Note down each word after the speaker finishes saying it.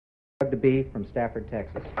To be from Stafford,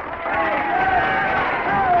 Texas.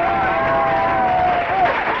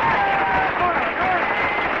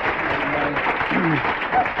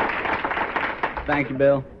 Thank you,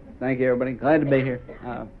 Bill. Thank you, everybody. Glad to be here.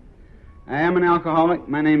 I am an alcoholic.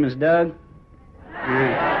 My name is Doug.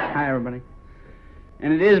 Hi, everybody.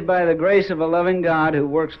 And it is by the grace of a loving God who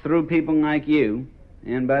works through people like you,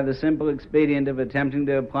 and by the simple expedient of attempting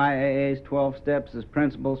to apply AA's 12 steps as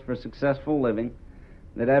principles for successful living,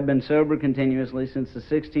 that I've been sober continuously since the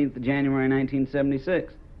 16th of January,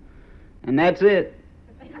 1976. And that's it.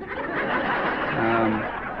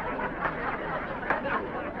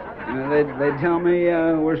 They tell me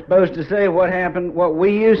we're supposed to say what happened, what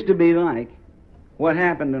we used to be like, what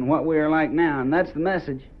happened and what we are like now, and that's the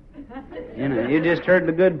message. You just heard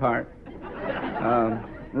the good part. The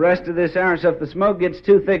rest of this hour, so if the smoke gets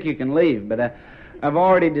too thick, you can leave, but I've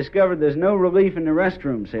already discovered there's no relief in the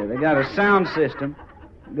restrooms here. They got a sound system.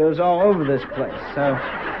 Goes all over this place. So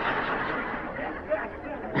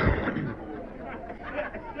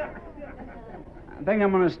I think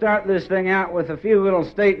I'm going to start this thing out with a few little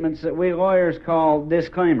statements that we lawyers call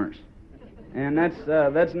disclaimers. And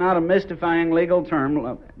that's not a mystifying legal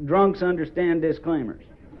term. Drunks understand disclaimers.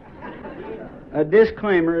 A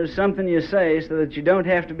disclaimer is something you say so that you don't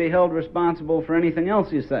have to be held responsible for anything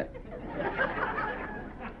else you say.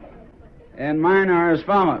 And mine are as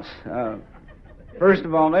follows. First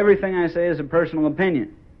of all, everything I say is a personal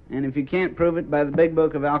opinion. And if you can't prove it by the big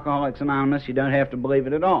book of Alcoholics Anonymous, you don't have to believe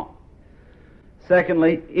it at all.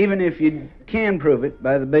 Secondly, even if you can prove it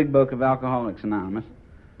by the big book of Alcoholics Anonymous,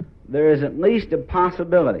 there is at least a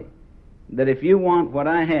possibility that if you want what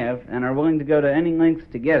I have and are willing to go to any lengths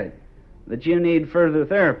to get it, that you need further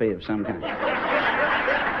therapy of some kind.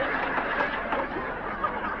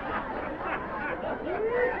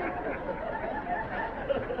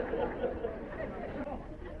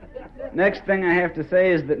 Next thing I have to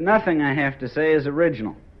say is that nothing I have to say is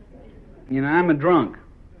original. I'm a drunk.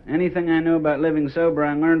 Anything I know about living sober,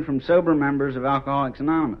 I learned from sober members of Alcoholics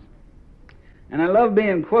Anonymous. And I love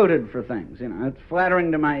being quoted for things, it's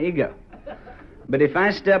flattering to my ego. But if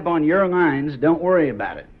I step on your lines, don't worry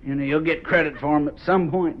about it. You'll get credit for them at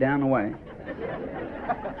some point down the way.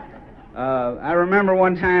 I remember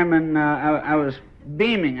one time, and I was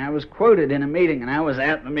beaming. I was quoted in a meeting, and I was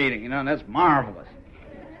at the meeting, and that's marvelous.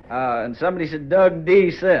 And somebody said, Doug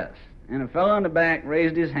D. says. And a fellow in the back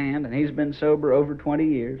raised his hand, and he's been sober over 20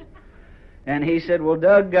 years. And he said, well,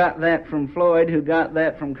 Doug got that from Floyd, who got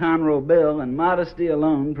that from Conroe Bill, and modesty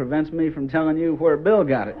alone prevents me from telling you where Bill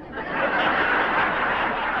got it.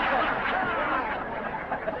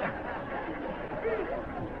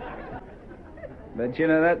 But,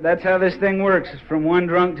 that's how this thing works, from one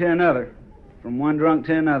drunk to another. From one drunk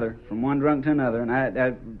to another, from one drunk to another. And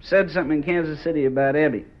I said something in Kansas City about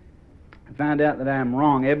Ebby. I found out that I am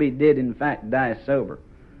wrong. Ebby did, in fact, die sober.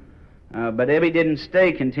 But Ebby didn't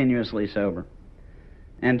stay continuously sober.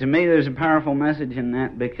 And to me, there's a powerful message in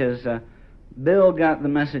that because Bill got the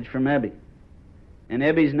message from Ebby. And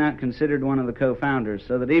Ebby's not considered one of the co-founders,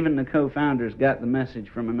 so that even the co-founders got the message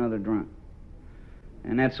from another drunk.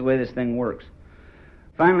 And that's the way this thing works.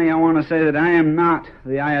 Finally, I want to say that I am not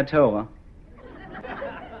the Ayatollah,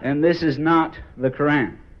 and this is not the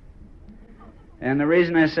Quran. And the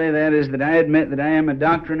reason I say that is that I admit that I am a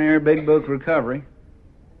doctrinaire big book recovery,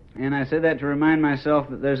 and I say that to remind myself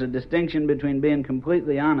that there's a distinction between being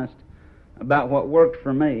completely honest about what worked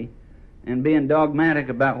for me and being dogmatic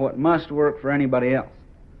about what must work for anybody else.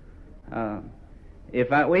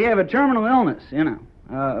 We have a terminal illness,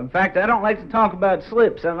 in fact, I don't like to talk about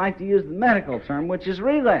slips. I like to use the medical term, which is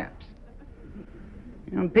relapse.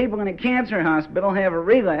 People in a cancer hospital have a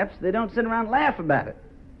relapse. They don't sit around and laugh about it.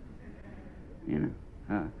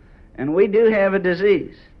 And we do have a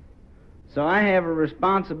disease. So I have a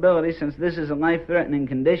responsibility, since this is a life-threatening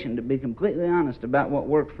condition, to be completely honest about what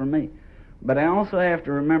worked for me. But I also have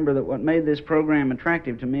to remember that what made this program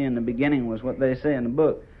attractive to me in the beginning was what they say in the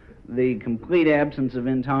book, the complete absence of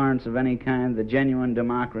intolerance of any kind, the genuine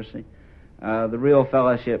democracy, the real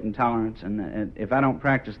fellowship and tolerance. And if I don't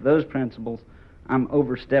practice those principles, I'm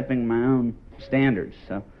overstepping my own standards.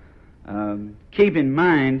 So keep in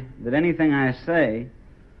mind that anything I say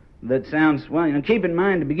that sounds, keep in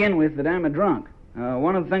mind to begin with that I'm a drunk.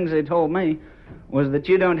 One of the things they told me was that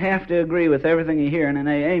you don't have to agree with everything you hear in an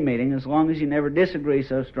AA meeting as long as you never disagree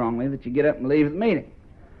so strongly that you get up and leave the meeting.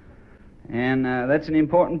 And that's an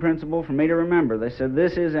important principle for me to remember. They said,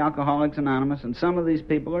 this is Alcoholics Anonymous, and some of these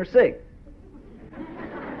people are sick.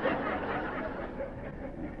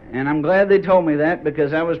 And I'm glad they told me that,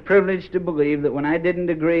 because I was privileged to believe that when I didn't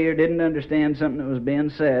agree or didn't understand something that was being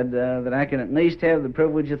said, that I could at least have the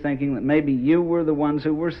privilege of thinking that maybe you were the ones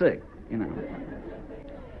who were sick, you know.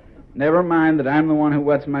 Never mind that I'm the one who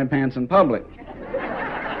wets my pants in public.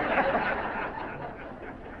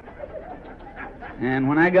 And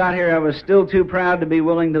when I got here, I was still too proud to be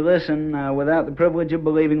willing to listen without the privilege of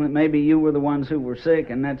believing that maybe you were the ones who were sick,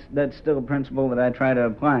 and that's still a principle that I try to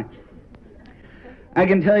apply. I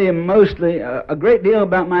can tell you mostly a great deal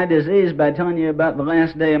about my disease by telling you about the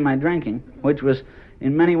last day of my drinking, which was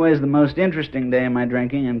in many ways the most interesting day of my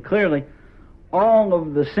drinking, and clearly all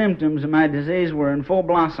of the symptoms of my disease were in full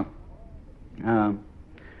blossom.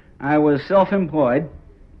 I was self-employed,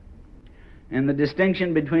 and the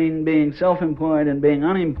distinction between being self-employed and being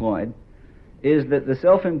unemployed is that the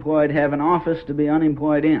self-employed have an office to be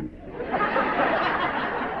unemployed in.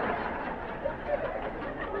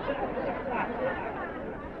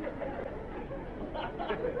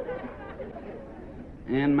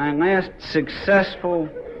 And my last successful,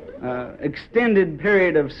 extended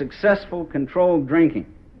period of successful controlled drinking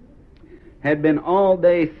had been all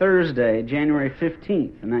day Thursday, January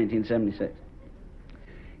 15th, 1976.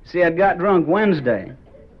 See, I'd got drunk Wednesday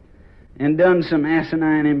and done some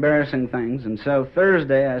asinine, embarrassing things, and so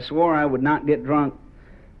Thursday I swore I would not get drunk,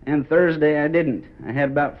 and Thursday I didn't. I had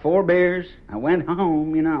about 4 beers. I went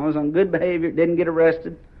home, you know, I was on good behavior, didn't get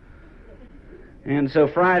arrested. And so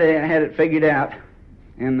Friday I had it figured out.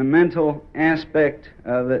 And the mental aspect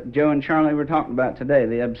that Joe and Charlie were talking about today,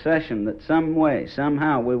 the obsession that some way,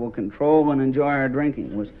 somehow, we will control and enjoy our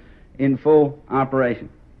drinking, was in full operation.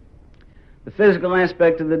 The physical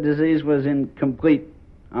aspect of the disease was in complete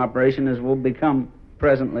operation, as will become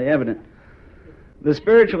presently evident. The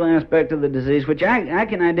spiritual aspect of the disease, which I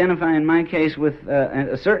can identify in my case with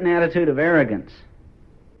a certain attitude of arrogance,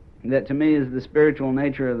 that to me is the spiritual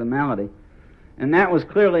nature of the malady. And that was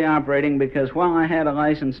clearly operating because while I had a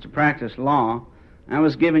license to practice law, I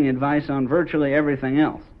was giving advice on virtually everything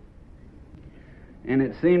else. And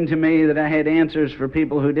it seemed to me that I had answers for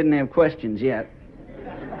people who didn't have questions yet.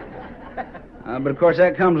 But of course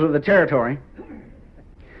that comes with the territory.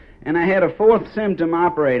 And I had a 4th symptom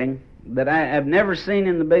operating that I've never seen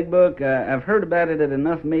in the big book. I've heard about it at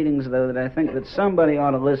enough meetings, though, that I think that somebody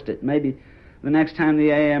ought to list it. Maybe the next time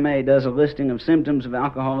the AMA does a listing of symptoms of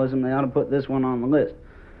alcoholism, they ought to put this one on the list.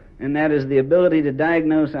 And that is the ability to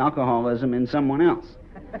diagnose alcoholism in someone else.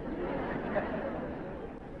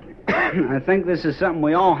 I think this is something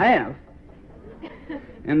we all have.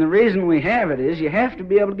 And the reason we have it is you have to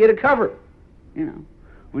be able to get a cover. You know,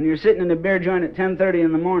 when you're sitting in a beer joint at 10:30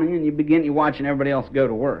 in the morning and you're watching everybody else go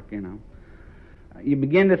to work, you know, you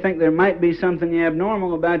begin to think there might be something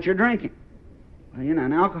abnormal about your drinking. Well, you know,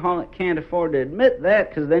 an alcoholic can't afford to admit that,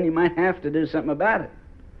 because then you might have to do something about it.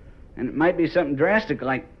 And it might be something drastic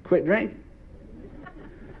like quit drinking.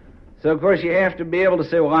 So, of course, you have to be able to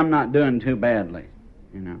say, well, I'm not doing too badly,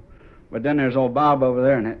 you know. But then there's old Bob over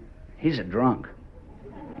there, and he's a drunk,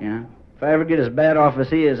 you know. If I ever get as bad off as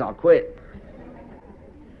he is, I'll quit.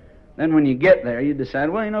 Then when you get there, you decide,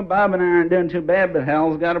 well, you know, Bob and I aren't doing too bad, but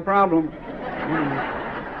Hal's got a problem. You know.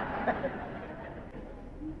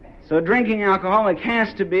 So a drinking alcoholic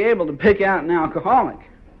has to be able to pick out an alcoholic.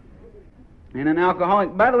 And an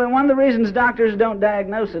alcoholic, by the way, one of the reasons doctors don't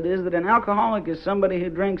diagnose it is that an alcoholic is somebody who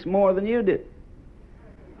drinks more than you do.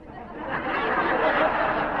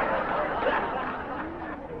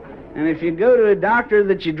 And if you go to a doctor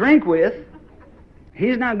that you drink with,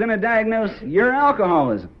 he's not going to diagnose your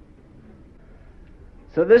alcoholism.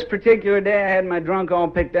 So this particular day I had my drunk all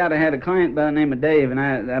picked out. I had a client by the name of Dave, and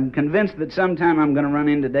I'm convinced that sometime I'm going to run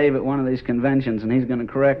into Dave at one of these conventions, and he's going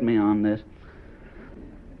to correct me on this.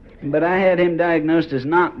 But I had him diagnosed as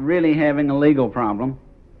not really having a legal problem.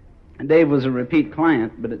 And Dave was a repeat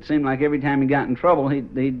client, but it seemed like every time he got in trouble,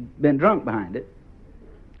 he'd been drunk behind it.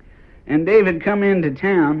 And Dave had come into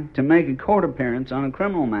town to make a court appearance on a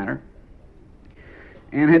criminal matter,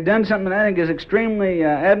 and had done something that I think is extremely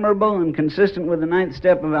admirable and consistent with the 9th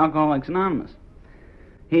step of Alcoholics Anonymous.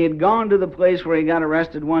 He had gone to the place where he got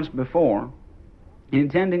arrested once before,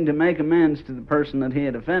 intending to make amends to the person that he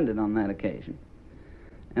had offended on that occasion.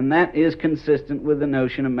 And that is consistent with the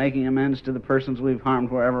notion of making amends to the persons we've harmed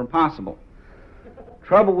wherever possible.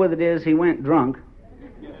 Trouble with it is he went drunk,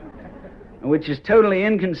 which is totally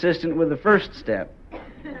inconsistent with the 1st step.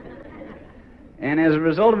 And as a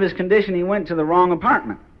result of his condition, he went to the wrong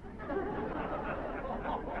apartment.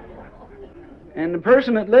 And the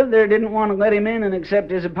person that lived there didn't want to let him in and accept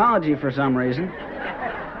his apology for some reason.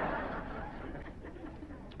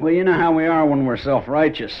 Well, you know how we are when we're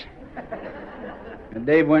self-righteous. And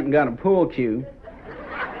Dave went and got a pool cue.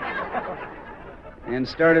 and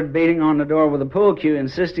started beating on the door with a pool cue,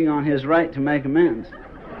 insisting on his right to make amends.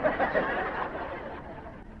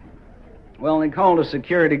 Well, they called a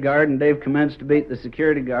security guard, and Dave commenced to beat the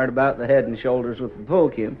security guard about the head and shoulders with the pool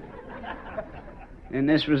cue. And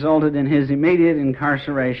this resulted in his immediate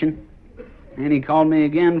incarceration, and he called me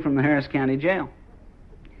again from the Harris County Jail.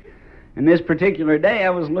 And this particular day, I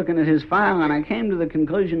was looking at his file, and I came to the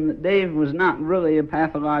conclusion that Dave was not really a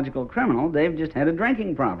pathological criminal. Dave just had a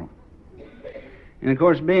drinking problem. And, of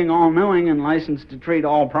course, being all-knowing and licensed to treat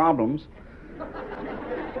all problems,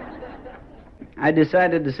 I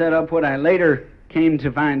decided to set up what I later came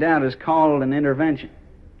to find out is called an intervention.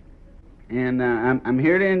 And I'm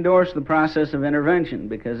here to endorse the process of intervention,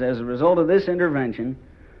 because as a result of this intervention,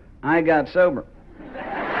 I got sober.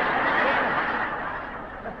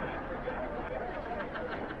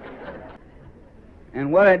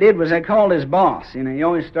 And what I did was I called his boss. You know, you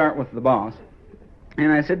always start with the boss. And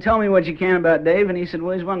I said, tell me what you can about Dave. And he said,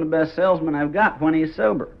 well, he's one of the best salesmen I've got when he's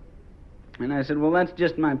sober. And I said, well, that's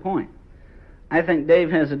just my point. I think Dave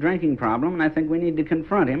has a drinking problem, and I think we need to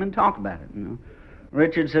confront him and talk about it, you know.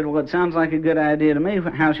 Richard said, well, it sounds like a good idea to me.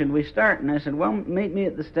 How should we start? And I said, well, meet me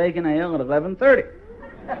at the Steak and Ale at 11:30.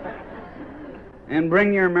 And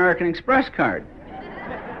bring your American Express card.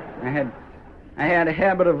 I had a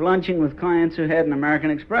habit of lunching with clients who had an American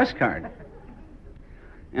Express card.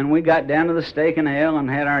 And we got down to the Steak and Ale and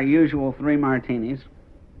had our usual 3 martinis,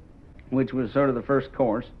 which was sort of the first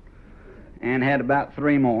course, and had about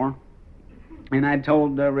 3 more. And I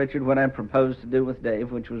told Richard what I proposed to do with Dave,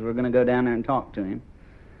 which was we're going to go down there and talk to him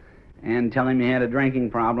and tell him he had a drinking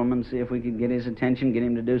problem and see if we could get his attention, get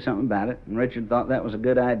him to do something about it. And Richard thought that was a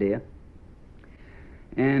good idea.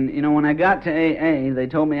 And, you know, when I got to AA, they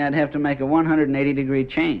told me I'd have to make a 180-degree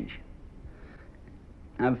change.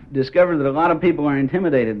 I've discovered that a lot of people are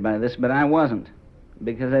intimidated by this, but I wasn't,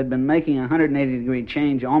 because I'd been making a 180-degree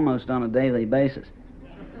change almost on a daily basis.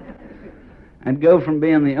 I'd go from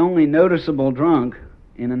being the only noticeable drunk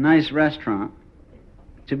in a nice restaurant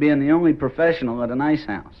to being the only professional at an ice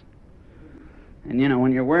house. And, you know,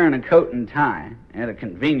 when you're wearing a coat and tie at a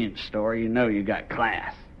convenience store, you know you got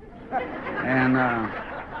class. And,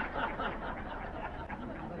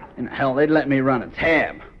 hell, they'd let me run a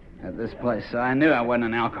tab at this place, so I knew I wasn't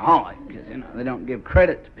an alcoholic, because, you know, they don't give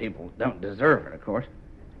credit to people who don't deserve it, of course.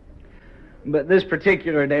 But this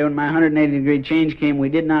particular day, when my 180-degree change came, we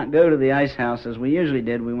did not go to the ice house as we usually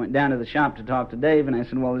did. We went down to the shop to talk to Dave, and I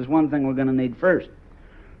said, well, there's one thing we're going to need first.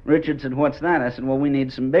 Richard said, what's that? I said, well, we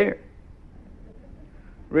need some beer.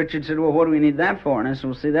 Richard said, well, what do we need that for? And I said,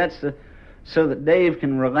 well, see, that's so that Dave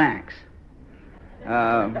can relax.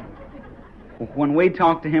 When we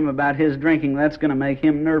talk to him about his drinking, that's going to make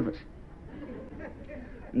him nervous.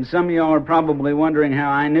 And some of y'all are probably wondering how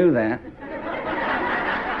I knew that.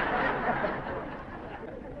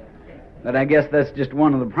 But I guess that's just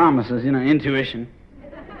one of the promises, you know, intuition.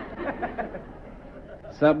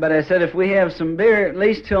 But I said, if we have some beer, at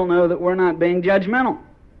least he'll know that we're not being judgmental.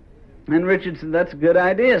 And Richard said, that's a good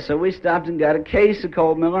idea. So we stopped and got a case of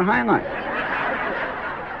Cold Miller High Life.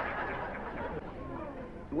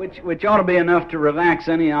 Which ought to be enough to relax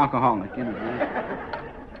any alcoholic, you know.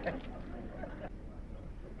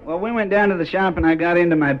 Well, we went down to the shop and I got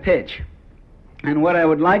into my pitch. And what I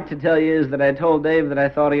would like to tell you is that I told Dave that I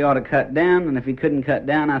thought he ought to cut down, and if he couldn't cut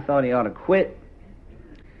down, I thought he ought to quit.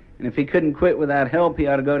 And if he couldn't quit without help, he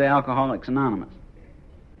ought to go to Alcoholics Anonymous.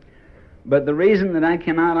 But the reason that I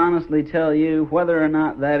cannot honestly tell you whether or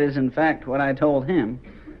not that is in fact what I told him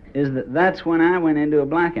is that that's when I went into a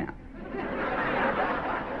blackout.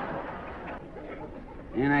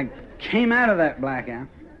 And I came out of that blackout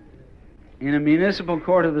in a municipal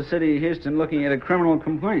court of the city of Houston looking at a criminal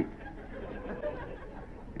complaint.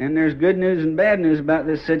 And there's good news and bad news about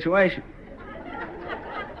this situation.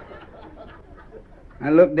 I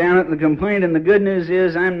looked down at the complaint, and the good news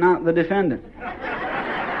is I'm not the defendant.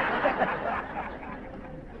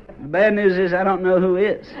 The bad news is I don't know who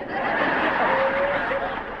is.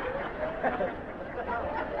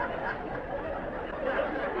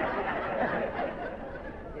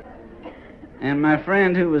 And my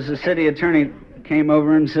friend, who was the city attorney, came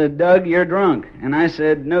over and said, Doug, you're drunk. And I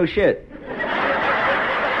said, no shit.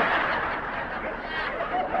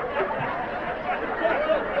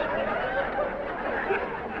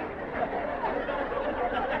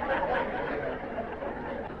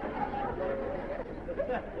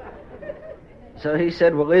 So he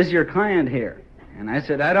said, well, is your client here? And I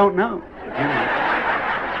said, I don't know.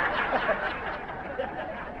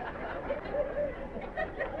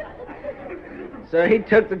 So he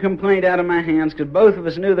took the complaint out of my hands, because both of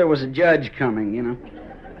us knew there was a judge coming, you know.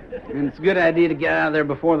 And it's a good idea to get out of there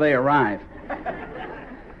before they arrive.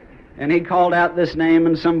 And he called out this name,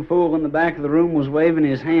 and some fool in the back of the room was waving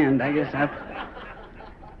his hand.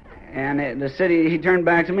 And he turned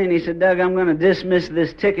back to me and he said, "Doug, I'm going to dismiss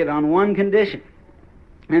this ticket on one condition."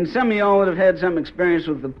 And some of y'all would have had some experience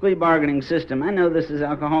with the plea bargaining system. I know this is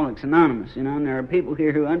Alcoholics Anonymous, and there are people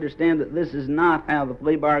here who understand that this is not how the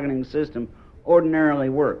plea bargaining system ordinarily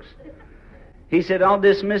works. He said, "I'll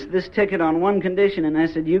dismiss this ticket on one condition." And I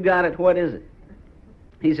said, "You got it, what is it?"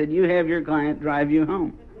 He said, "You have your client drive you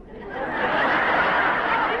home."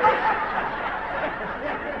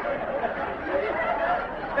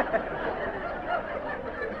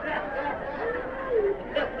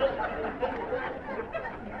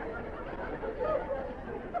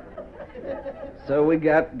 So we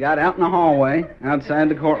got out in the hallway outside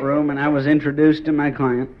the courtroom, and I was introduced to my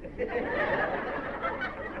client.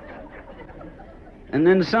 And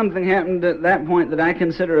then something happened at that point that I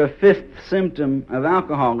consider a fifth symptom of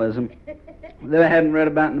alcoholism that I hadn't read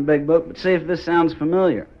about in the big book, but see if this sounds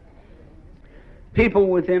familiar. People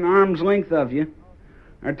within arm's length of you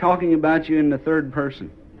are talking about you in the third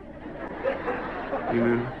person.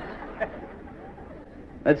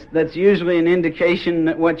 That's usually an indication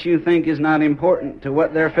that what you think is not important to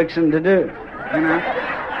what they're fixing to do,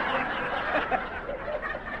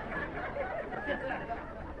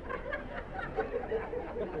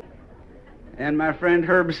 And my friend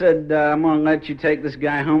Herb said, "I'm going to let you take this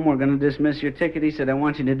guy home. We're going to dismiss your ticket." He said, "I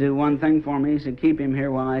want you to do one thing for me." He said, "Keep him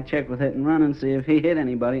here while I check with Hit and Run and see if he hit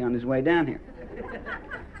anybody on his way down here."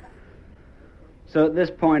 So at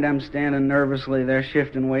this point, I'm standing nervously there,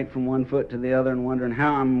 shifting weight from one foot to the other and wondering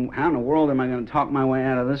how in the world am I going to talk my way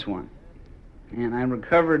out of this one? And I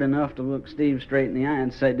recovered enough to look Steve straight in the eye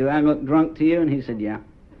and say, "Do I look drunk to you?" And he said, "Yeah."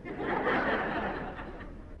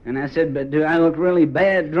 And I said, "But do I look really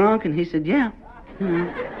bad drunk?" And he said, "Yeah."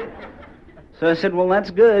 So I said, "Well, that's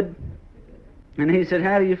good." And he said,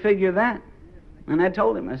 "How do you figure that?" And I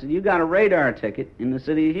told him, I said, "You got a radar ticket in the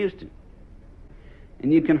city of Houston.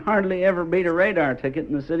 And you can hardly ever beat a radar ticket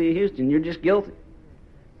in the city of Houston. You're just guilty.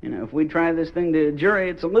 If we try this thing to a jury,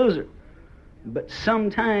 it's a loser. But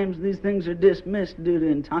sometimes these things are dismissed due to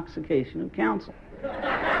intoxication of counsel."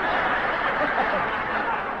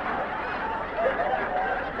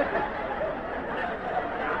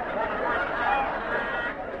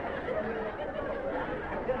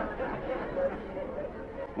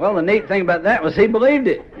 Well, the neat thing about that was he believed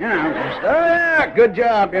it. "Oh, yeah, good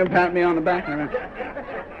job." He'll pat me on the back. Well,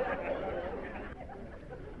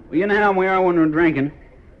 you know how we are when we're drinking.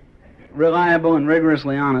 Reliable and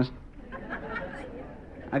rigorously honest.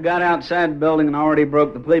 I got outside the building and already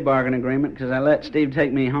broke the plea bargain agreement because I let Steve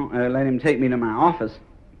take me home. Let him take me to my office.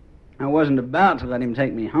 I wasn't about to let him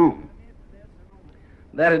take me home.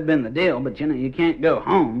 That had been the deal, but you can't go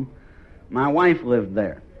home. My wife lived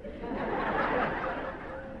there.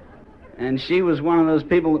 And she was one of those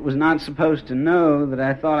people that was not supposed to know that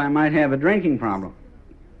I thought I might have a drinking problem.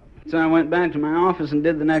 So I went back to my office and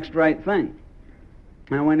did the next right thing.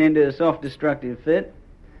 I went into a self-destructive fit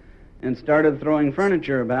and started throwing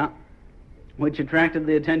furniture about, which attracted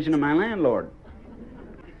the attention of my landlord.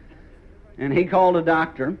 And he called a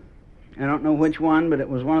doctor. I don't know which one, but it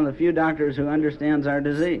was one of the few doctors who understands our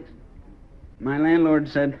disease. My landlord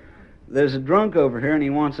said, "There's a drunk over here and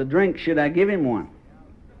he wants a drink. Should I give him one?"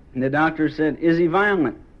 And the doctor said, "Is he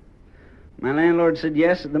violent?" My landlord said,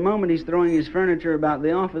 "Yes, at the moment he's throwing his furniture about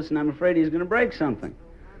the office and I'm afraid he's going to break something."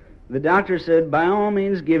 The doctor said, "By all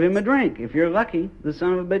means, give him a drink. If you're lucky, the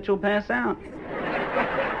son of a bitch will pass out."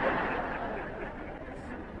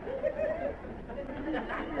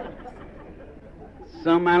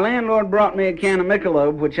 So my landlord brought me a can of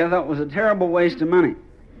Michelob, which I thought was a terrible waste of money.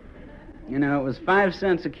 It was 5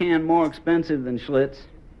 cents a can more expensive than Schlitz.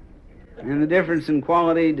 And the difference in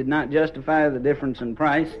quality did not justify the difference in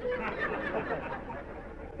price.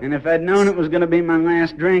 And if I'd known it was going to be my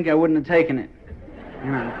last drink, I wouldn't have taken it.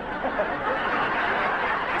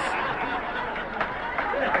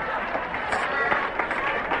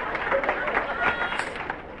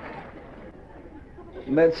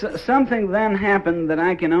 But something then happened that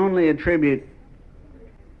I can only attribute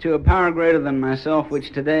to a power greater than myself,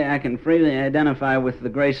 which today I can freely identify with the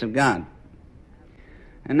grace of God.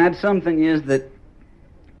 And that something is that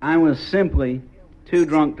I was simply too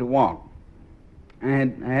drunk to walk. I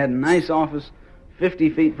had a nice office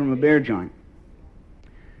 50 feet from a beer joint.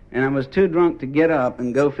 And I was too drunk to get up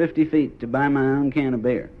and go 50 feet to buy my own can of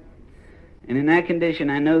beer. And in that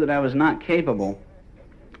condition, I know that I was not capable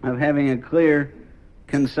of having a clear,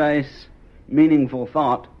 concise, meaningful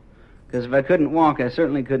thought, because if I couldn't walk, I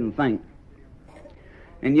certainly couldn't think.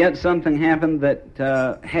 And yet something happened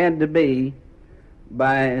that had to be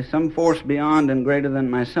by some force beyond and greater than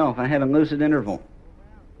myself, I had a lucid interval.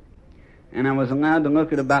 And I was allowed to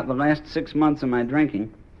look at about the last 6 months of my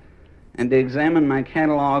drinking and to examine my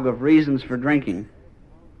catalog of reasons for drinking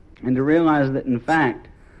and to realize that, in fact,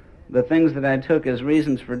 the things that I took as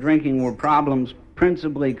reasons for drinking were problems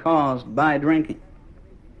principally caused by drinking.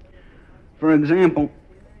 For example,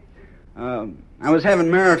 I was having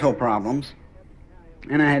marital problems,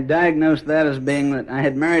 and I had diagnosed that as being that I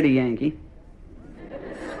had married a Yankee,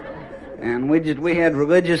 and we had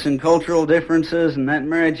religious and cultural differences, and that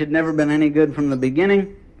marriage had never been any good from the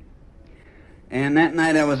beginning. And that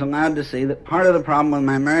night I was allowed to see that part of the problem with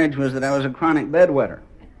my marriage was that I was a chronic bedwetter.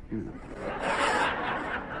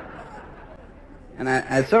 And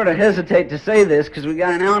I sort of hesitate to say this because we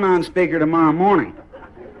got an Al-Anon speaker tomorrow morning.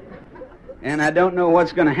 And I don't know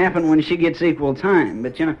what's going to happen when she gets equal time.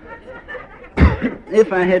 But,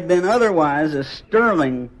 if I had been otherwise a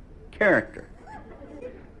sterling character,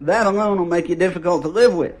 that alone will make you difficult to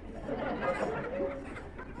live with.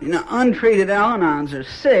 Untreated Al-Anons are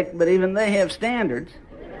sick, but even they have standards.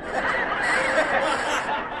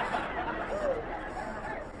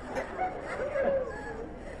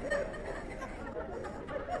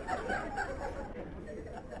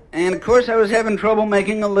 And, of course, I was having trouble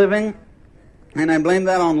making a living, and I blame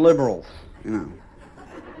that on liberals,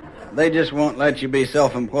 They just won't let you be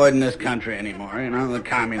self-employed in this country anymore, The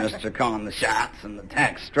communists are calling the shots, and the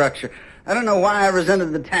tax structure. I don't know why I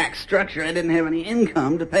resented the tax structure. I didn't have any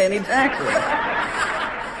income to pay any taxes.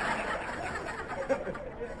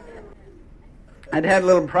 I'd had a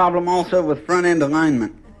little problem also with front-end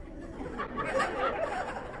alignment.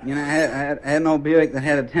 I had an old Buick that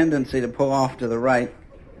had a tendency to pull off to the right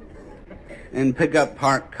and pick up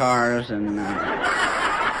parked cars, and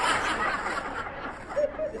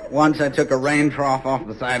once I took a rain trough off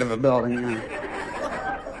the side of a building.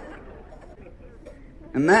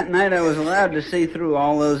 And that night I was allowed to see through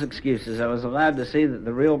all those excuses. I was allowed to see that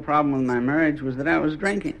the real problem with my marriage was that I was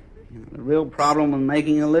drinking. The real problem with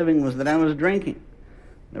making a living was that I was drinking.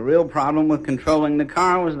 The real problem with controlling the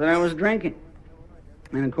car was that I was drinking.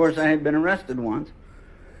 And of course I had been arrested once.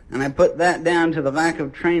 And I put that down to the lack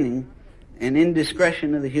of training and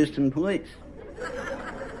indiscretion of the Houston police.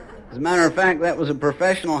 As a matter of fact, that was a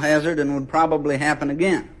professional hazard and would probably happen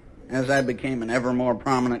again as I became an ever more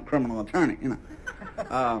prominent criminal attorney,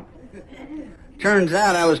 Turns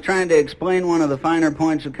out I was trying to explain one of the finer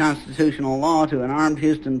points of constitutional law to an armed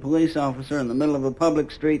Houston police officer in the middle of a public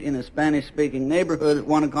street in a Spanish-speaking neighborhood at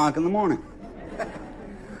 1 o'clock in the morning.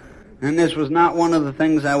 And this was not one of the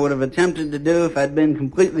things I would have attempted to do if I'd been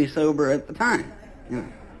completely sober at the time.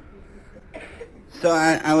 So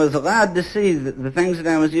I was allowed to see that the things that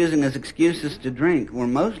I was using as excuses to drink were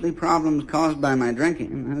mostly problems caused by my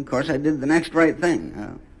drinking. And, of course, I did the next right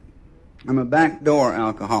thing. I'm a backdoor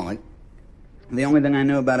alcoholic. The only thing I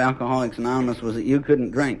knew about Alcoholics Anonymous was that you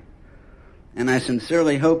couldn't drink. And I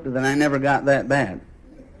sincerely hoped that I never got that bad.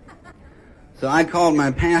 So I called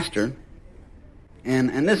my pastor,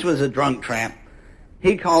 and this was a drunk trap.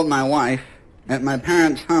 He called my wife at my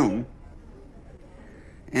parents' home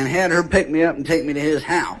and had her pick me up and take me to his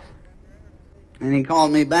house. And he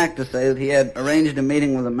called me back to say that he had arranged a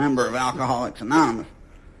meeting with a member of Alcoholics Anonymous.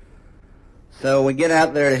 So we get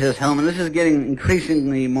out there to his home, and this is getting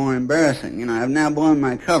increasingly more embarrassing. I've now blown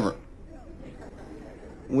my cover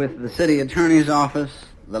with the city attorney's office,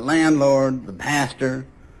 the landlord, the pastor,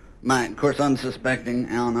 my, of course, unsuspecting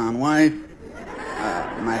Al-Anon wife,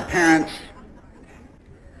 my parents.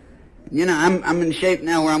 I'm in shape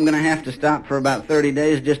now where I'm going to have to stop for about 30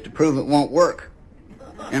 days just to prove it won't work.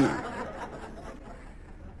 And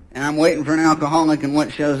I'm waiting for an alcoholic, and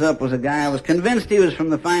what shows up was a guy I was convinced he was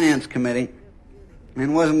from the finance committee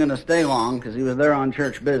and wasn't going to stay long because he was there on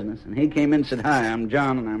church business. And he came in and said, "Hi, I'm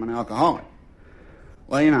John, and I'm an alcoholic."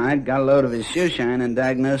 Well, I got a load of his shoe shine and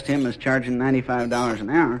diagnosed him as charging $95 an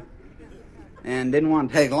hour and didn't want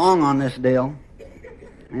to take long on this deal.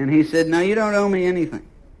 And he said, "No, you don't owe me anything.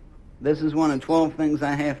 This is one of 12 things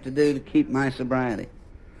I have to do to keep my sobriety."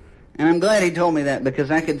 And I'm glad he told me that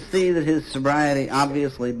because I could see that his sobriety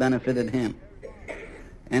obviously benefited him.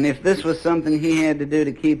 And if this was something he had to do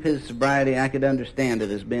to keep his sobriety, I could understand it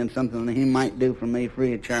as being something that he might do for me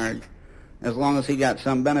free of charge, as long as he got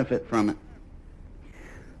some benefit from it.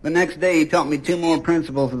 The next day he taught me 2 more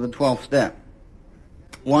principles of the 12th step.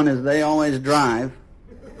 One is they always drive,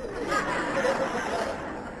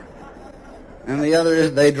 and the other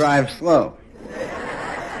is they drive slow.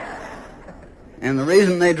 And the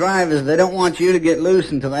reason they drive is they don't want you to get loose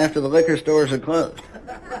until after the liquor stores are closed.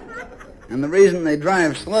 And the reason they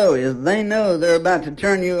drive slow is they know they're about to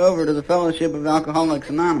turn you over to the Fellowship of Alcoholics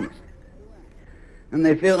Anonymous. and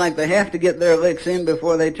they feel like they have to get their licks in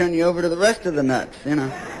before they turn you over to the rest of the nuts, you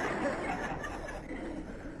know.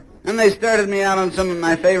 And they started me out on some of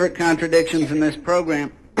my favorite contradictions in this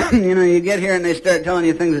program. You know, you get here and they start telling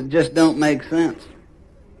you things that just don't make sense.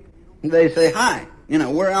 They say, hi, you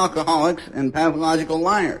know, we're alcoholics and pathological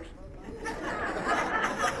liars.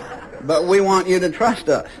 But we want you to trust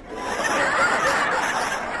us.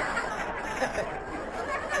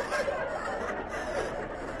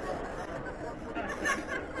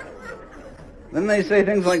 Then they say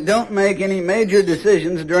things like, don't make any major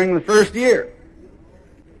decisions during the first year.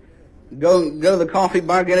 Go to the coffee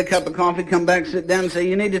bar, get a cup of coffee, come back, sit down, and say,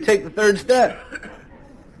 you need to take the third step.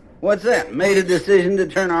 What's that? Made a decision to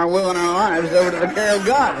turn our will and our lives over to the care of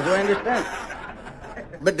God, as I understand.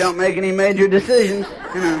 But don't make any major decisions,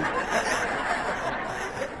 you know.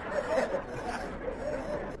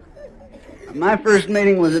 My first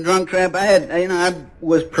meeting was a drunk trap. I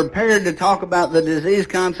was prepared to talk about the disease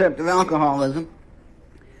concept of alcoholism,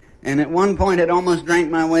 and at one point had almost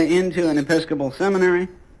drank my way into an Episcopal seminary.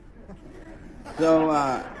 So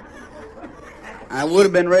I would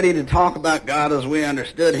have been ready to talk about God as we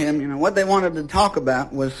understood Him. You know, what they wanted to talk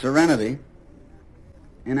about was serenity,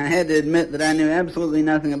 and I had to admit that I knew absolutely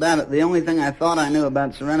nothing about it. The only thing I thought I knew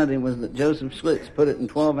about serenity was that Joseph Schlitz put it in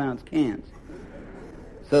 12-ounce cans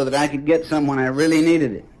so that I could get some when I really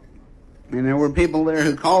needed it. And there were people there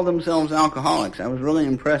who called themselves alcoholics. I was really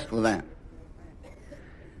impressed with that.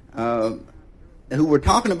 Who were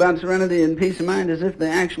talking about serenity and peace of mind as if they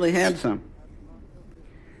actually had some.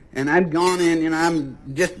 And I'd gone in, you know, I'm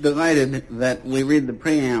just delighted that we read the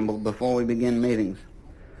preamble before we begin meetings.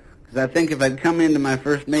 Because I think if I'd come into my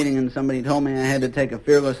first meeting and somebody told me I had to take a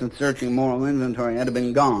fearless and searching moral inventory, I'd have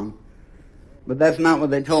been gone. But that's not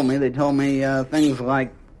what they told me. They told me things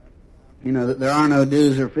like, you know, that there are no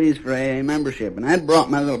dues or fees for AA membership. And I'd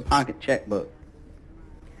brought my little pocket checkbook.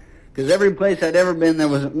 Because every place I'd ever been, there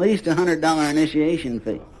was at least a $100 initiation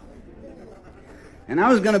fee. And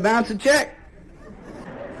I was going to bounce a check.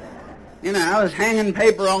 You know, I was hanging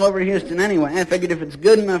paper all over Houston anyway. I figured if it's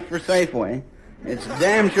good enough for Safeway, it's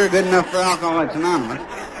damn sure good enough for Alcoholics Anonymous.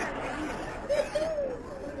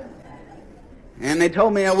 And they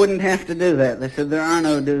told me I wouldn't have to do that. They said there are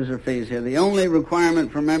no dues or fees here. The only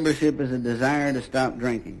requirement for membership is a desire to stop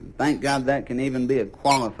drinking. Thank God that can even be a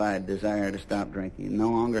qualified desire to stop drinking. It no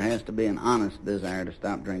longer has to be an honest desire to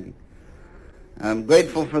stop drinking. I'm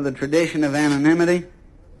grateful for the tradition of anonymity,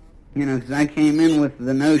 you know, because I came in with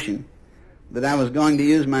the notion that I was going to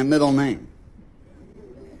use my middle name,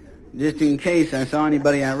 just in case I saw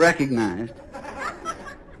anybody I recognized.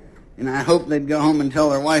 And I hoped they'd go home and tell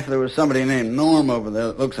their wife there was somebody named Norm over there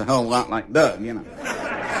that looks a whole lot like Doug, you know.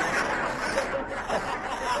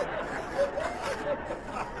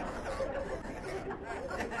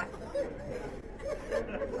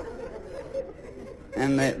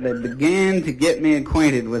 And they began to get me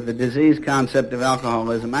acquainted with the disease concept of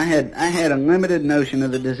alcoholism. I had a limited notion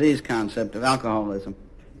of the disease concept of alcoholism.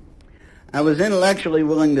 I was intellectually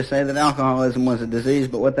willing to say that alcoholism was a disease,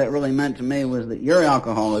 but what that really meant to me was that your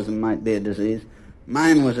alcoholism might be a disease.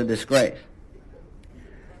 Mine was a disgrace.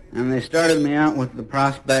 And they started me out with the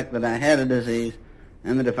prospect that I had a disease,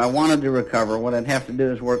 and that if I wanted to recover, what I'd have to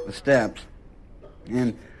do is work the steps.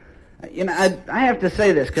 And you know, I have to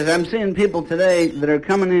say this, because I'm seeing people today that are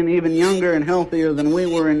coming in even younger and healthier than we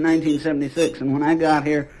were in 1976, and when I got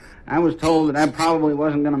here, I was told that I probably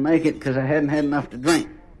wasn't going to make it because I hadn't had enough to drink,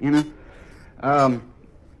 you know.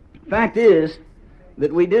 Fact is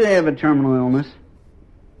that we do have a terminal illness,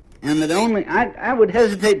 and that only, I would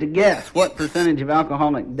hesitate to guess what percentage of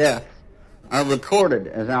alcoholic deaths are recorded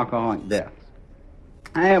as alcoholic deaths.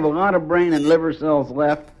 I have a lot of brain and liver cells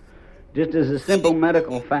left. Just as a simple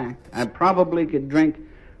medical fact, I probably could drink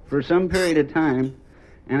for some period of time,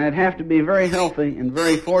 and I'd have to be very healthy and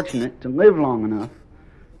very fortunate to live long enough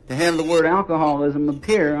to have the word alcoholism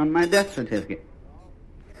appear on my death certificate.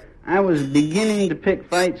 I was beginning to pick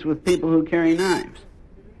fights with people who carry knives.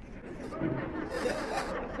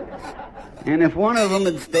 And if one of them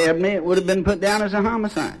had stabbed me, it would have been put down as a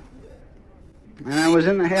homicide. And I was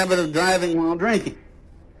in the habit of driving while drinking.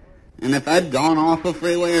 And if I'd gone off a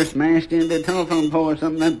freeway or smashed into a telephone pole or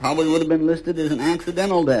something, that probably would have been listed as an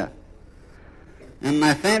accidental death. And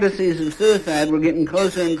my fantasies of suicide were getting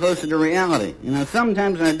closer and closer to reality. You know,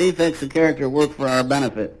 sometimes our defects of character work for our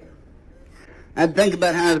benefit. I'd think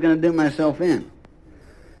about how I was going to do myself in.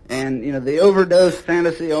 And, you know, the overdose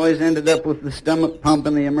fantasy always ended up with the stomach pump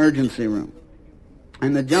in the emergency room.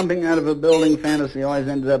 And the jumping out of a building fantasy always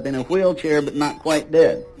ended up in a wheelchair but not quite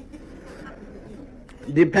dead.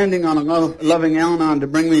 Depending on a loving Al-Anon to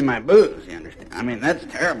bring me my booze, you understand? I mean, that's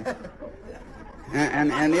terrible.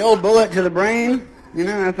 And the old bullet to the brain,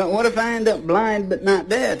 I thought, what if I end up blind but not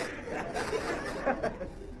dead?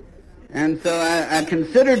 And so I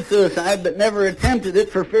considered suicide but never attempted it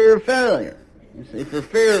for fear of failure. You see, for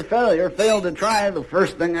fear of failure, failed to try the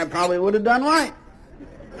first thing I probably would have done right.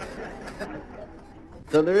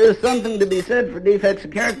 So there is something to be said for defects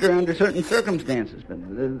of character under certain circumstances.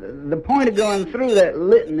 But the point of going through that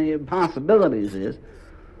litany of possibilities is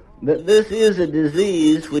that this is a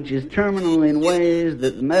disease which is terminal in ways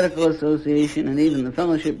that the Medical Association and even the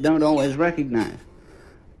Fellowship don't always recognize.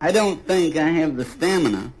 I don't think I have the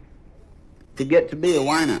stamina to get to be a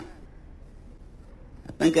why-not.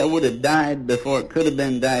 I think I would have died before it could have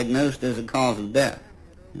been diagnosed as a cause of death.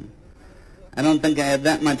 I don't think I had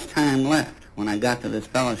that much time left when I got to this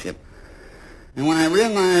fellowship. And when I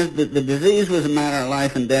realized that the disease was a matter of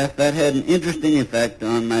life and death, that had an interesting effect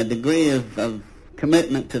on my degree of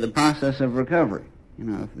commitment to the process of recovery.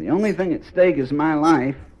 If the only thing at stake is my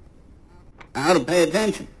life, I ought to pay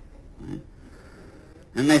attention. Right?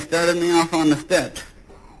 And they started me off on the steps.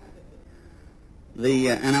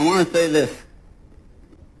 And I want to say this.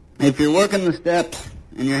 If you're working the steps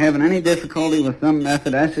and you're having any difficulty with some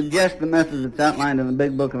method, I suggest the method that's outlined in the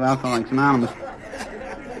big book of Alcoholics Anonymous.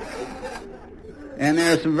 And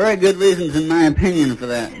there are some very good reasons, in my opinion, for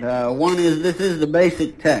that. One is this is the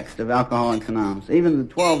basic text of Alcoholics Anonymous, even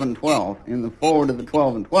the 12 and 12, in the foreword of the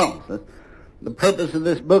 12 and 12. So the purpose of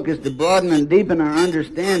this book is to broaden and deepen our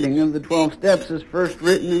understanding of the 12 steps as first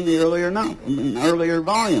written in the earlier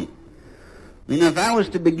volume. If I was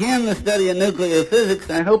to begin the study of nuclear physics,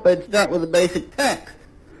 I hope I'd start with the basic text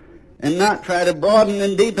and not try to broaden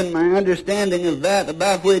and deepen my understanding of that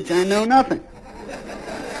about which I know nothing.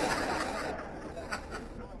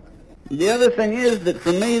 The other thing is that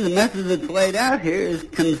for me, the method that's laid out here is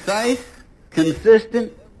concise,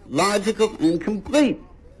 consistent, logical, and complete,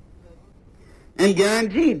 and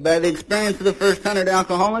guaranteed by the experience of the first 100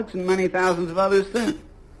 alcoholics and many thousands of others since.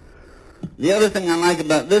 The other thing I like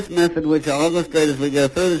about this method, which I'll illustrate as we go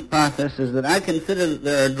through this process, is that I consider that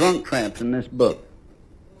there are drunk traps in this book.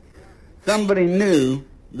 Somebody knew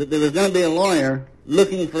that there was going to be a lawyer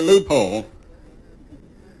looking for loopholes,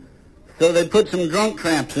 so they put some drunk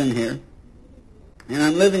traps in here, and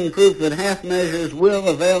I'm living proof that half measures will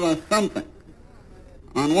avail us something.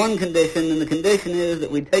 On one condition, and the condition is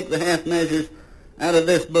that we take the half measures out of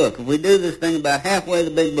this book. If we do this thing about halfway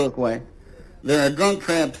the big book way, there are drunk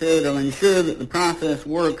traps here that will ensure that the process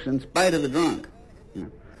works in spite of the drunk.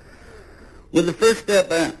 With the first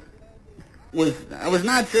step, I was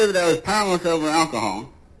not sure that I was powerless over alcohol.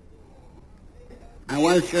 I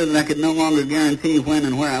was sure that I could no longer guarantee when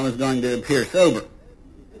and where I was going to appear sober.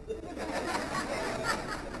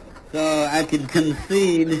 So I could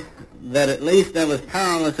concede that at least I was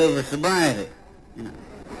powerless over sobriety.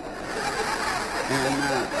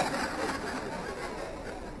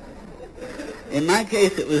 In my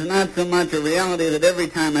case, it was not so much a reality that every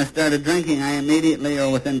time I started drinking, I immediately or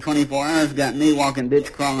within 24 hours got knee walking,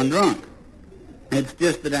 ditch crawling drunk. It's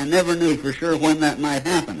just that I never knew for sure when that might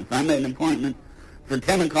happen. If I made an appointment for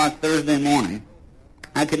 10 o'clock Thursday morning,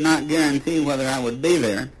 I could not guarantee whether I would be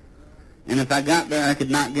there. And if I got there, I could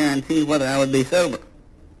not guarantee whether I would be sober.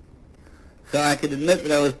 So I could admit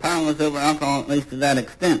that I was powerless over alcohol, at least to that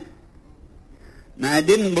extent. Now, I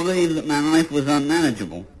didn't believe that my life was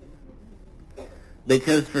unmanageable,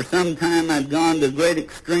 because for some time I'd gone to great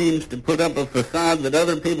extremes to put up a facade that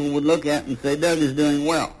other people would look at and say, Doug is doing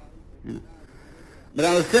well. But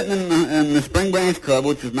I was sitting in the Spring Branch Club,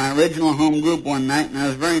 which was my original home group, one night, and I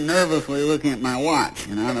was very nervously looking at my watch.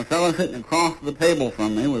 And a fellow sitting across the table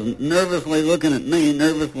from me was nervously looking at me,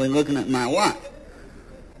 nervously looking at my watch.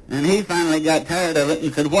 And he finally got tired of it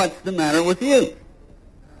and said, "What's the matter with you?"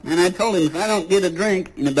 And I told him, if I don't get a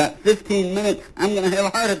drink in about 15 minutes, I'm going to have a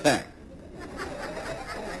heart attack.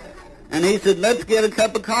 And he said, "Let's get a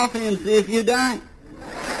cup of coffee and see if you die."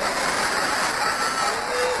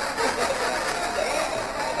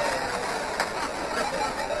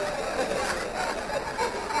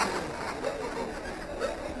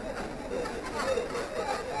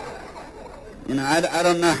 I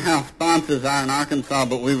don't know how sponsors are in Arkansas,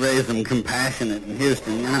 but we raise them compassionate in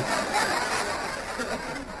Houston,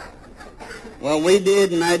 Well, we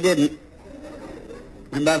did, and I didn't.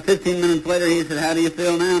 And about 15 minutes later, he said, "How do you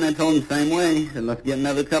feel now?" And I told him the same way. He said, "Let's get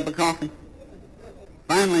another cup of coffee."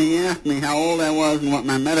 Finally, he asked me how old I was and what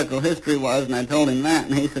my medical history was, and I told him that.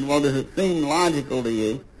 And he said, "Well, does it seem logical to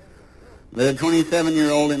you that a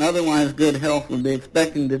 27-year-old in otherwise good health would be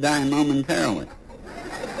expecting to die momentarily?"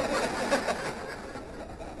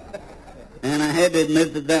 And I had to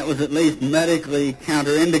admit that was at least medically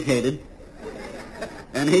counterindicated.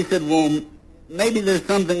 And he said, "Well, maybe there's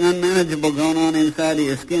something unmanageable going on inside of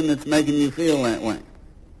your skin that's making you feel that way.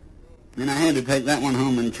 And I had to take that one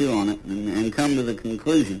home and chew on it and come to the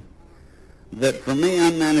conclusion that for me,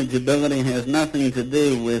 unmanageability has nothing to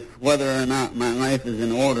do with whether or not my life is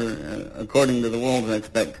in order according to the world's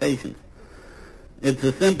expectations. It's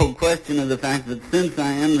a simple question of the fact that since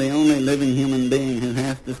I am the only living human being who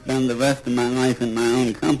has to spend the rest of my life in my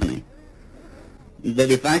own company,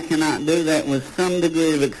 that if I cannot do that with some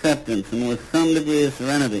degree of acceptance and with some degree of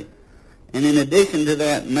serenity, and in addition to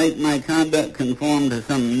that, make my conduct conform to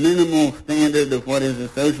some minimal standard of what is a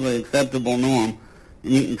socially acceptable norm,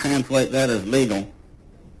 and you can translate that as legal,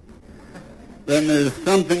 then there's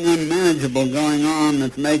something unmanageable going on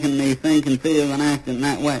that's making me think and feel and act in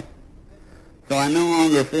that way. So I no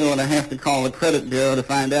longer feel that I have to call the credit bureau to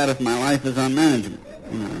find out if my life is unmanageable.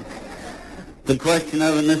 The question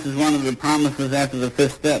of, and this is one of the promises after the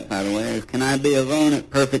fifth step, by the way, is can I be alone at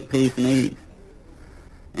perfect peace and ease?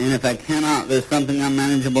 And if I cannot, there's something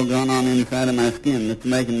unmanageable going on inside of my skin that's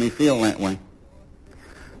making me feel that way.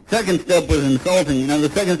 Second step was insulting. The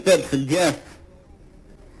second step suggests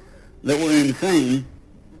that we're insane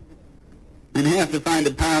and have to find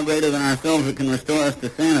a power greater than ourselves that can restore us to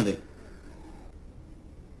sanity.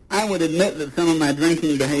 I would admit that some of my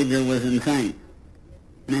drinking behavior was insane.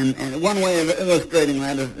 And one way of illustrating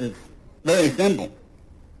that is very simple.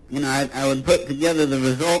 I would put together the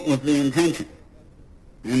result with the intention.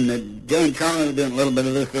 And Joe and Charlie were doing a little bit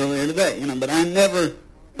of this earlier today, but I never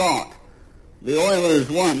thought, the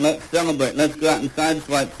Oilers won, let's celebrate, let's go out and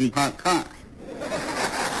sideswipe some parked cars.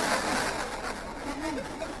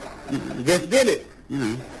 Just did it,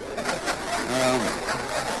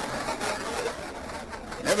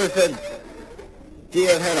 Never said, gee,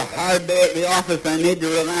 I've had a hard day at the office, I need to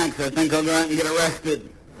relax, I think I'll go out and get arrested.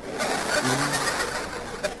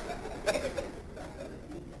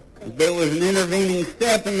 There was an intervening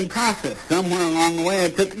step in the process. Somewhere along the way I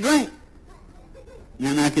took a drink.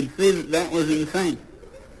 And I could see that was insane.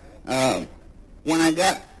 When I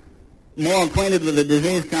got more acquainted with the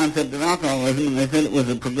disease concept of alcoholism, and they said it was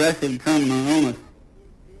a progressive terminal illness,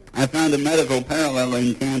 I found a medical parallel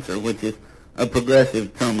in cancer, which is a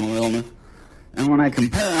progressive terminal illness. And when I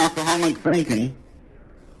compare alcoholic thinking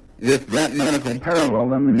with that medical parallel,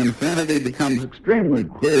 then the insanity becomes extremely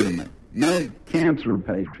clear to me. No cancer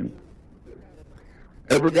patient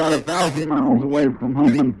ever got 1,000 miles away from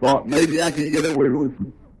home and thought, maybe I can get away with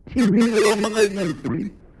little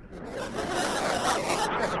malignancy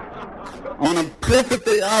on a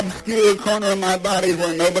perfectly obscure corner of my body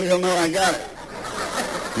where nobody will know I got it.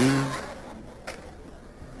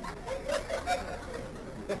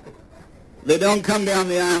 They don't come down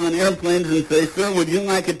the aisle in airplanes and say, sir, would you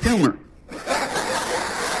like a tumor?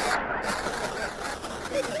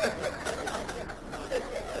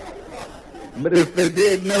 But if they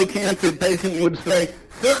did, no cancer patient would say,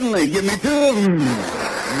 certainly, give me two of them.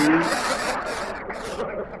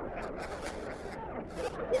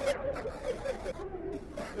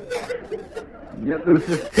 Yet this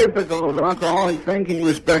is typical of alcoholic thinking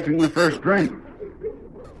respecting the first drink.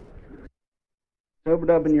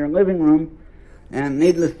 Sobered up in your living room, and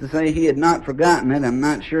needless to say, he had not forgotten it. I'm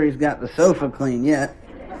not sure he's got the sofa clean yet.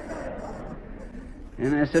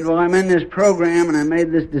 And I said, well, I'm in this program, and I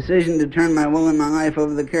made this decision to turn my will and my life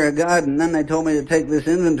over to the care of God, and then they told me to take this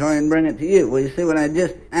inventory and bring it to you. Well, you see, what I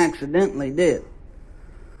just accidentally did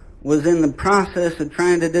was in the process of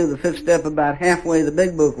trying to do the fifth step about halfway the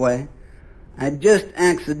big book way, I just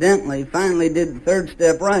accidentally finally did the third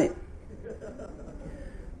step right.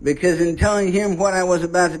 Because in telling him what I was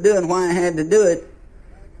about to do and why I had to do it,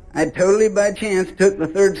 I totally by chance took the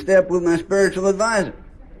third step with my spiritual advisor.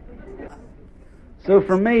 So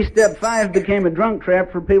for me, step 5 became a drunk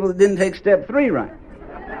trap for people that didn't take step 3 right.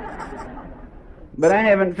 But I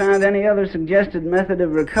haven't found any other suggested method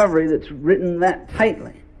of recovery that's written that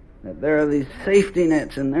tightly, that there are these safety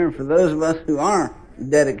nets in there for those of us who are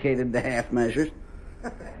dedicated to half measures.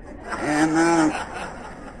 And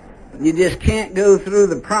you just can't go through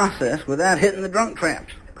the process without hitting the drunk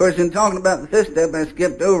traps. Of course, in talking about the fifth step, I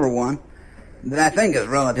skipped over one that I think is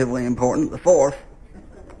relatively important, the fourth.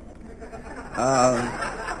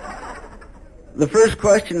 The first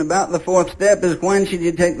question about the fourth step is, when should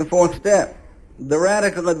you take the fourth step? The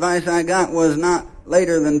radical advice I got was not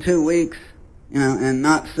later than 2 weeks, and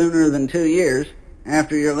not sooner than 2 years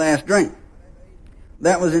after your last drink.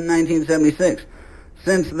 That was in 1976.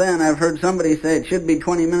 Since then, I've heard somebody say it should be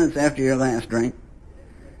 20 minutes after your last drink.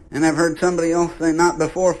 And I've heard somebody else say not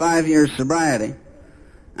before 5 years sobriety.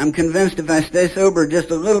 I'm convinced if I stay sober just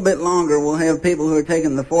a little bit longer, we'll have people who are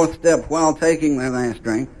taking the fourth step while taking their last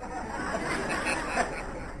drink.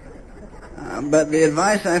 But the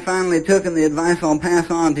advice I finally took, and the advice I'll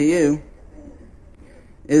pass on to you,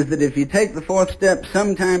 is that if you take the fourth step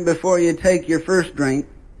sometime before you take your first drink,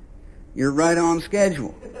 you're right on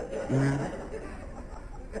schedule.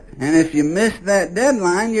 And if you miss that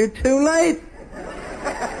deadline, you're too late.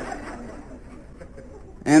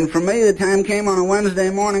 And for me, the time came on a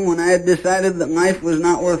Wednesday morning when I had decided that life was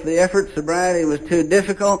not worth the effort, sobriety was too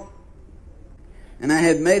difficult, and I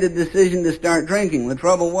had made a decision to start drinking. The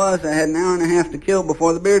trouble was I had an hour and a half to kill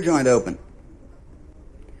before the beer joint opened.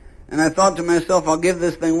 And I thought to myself, I'll give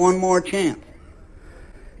this thing one more chance.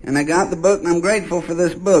 And I got the book, and I'm grateful for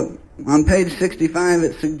this book. On page 65,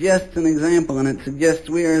 it suggests an example, and it suggests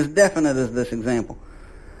we are as definite as this example.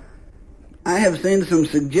 I have seen some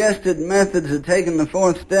suggested methods of taking the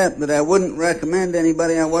fourth step that I wouldn't recommend to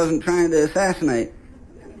anybody I wasn't trying to assassinate.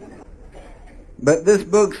 But this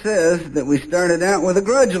book says that we started out with a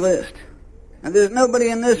grudge list. And there's nobody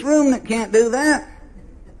in this room that can't do that.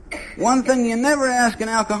 One thing you never ask an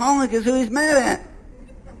alcoholic is who he's mad at.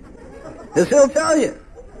 Because he'll tell you.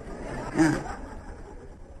 Yeah.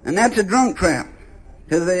 And that's a drunk trap.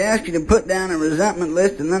 Because they ask you to put down a resentment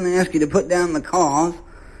list, and then they ask you to put down the cause,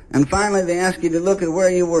 and finally they ask you to look at where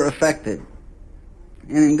you were affected.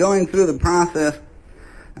 And in going through the process,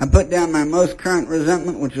 I put down my most current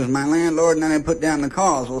resentment, which was my landlord, and then I put down the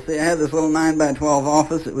cause. Well, see, I had this little 9x12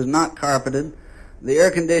 office. It was not carpeted. The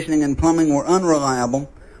air conditioning and plumbing were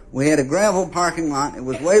unreliable. We had a gravel parking lot. It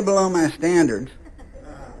was way below my standards,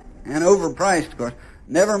 and overpriced, of course.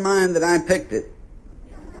 Never mind that I picked it.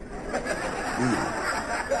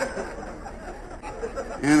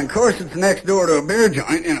 And of course it's next door to a beer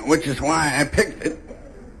joint, which is why I picked it.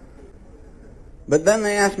 But then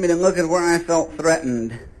they asked me to look at where I felt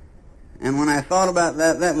threatened. And when I thought about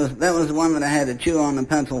that, that was the one that I had to chew on the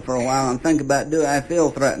pencil for a while and think about, do I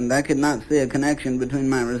feel threatened? I could not see a connection between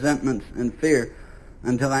my resentments and fear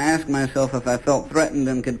until I asked myself if I felt threatened,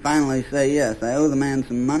 and could finally say, yes, I owe the man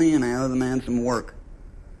some money and I owe the man some work.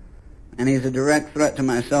 And he's a direct threat to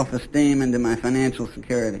my self-esteem and to my financial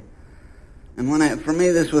security. And for me,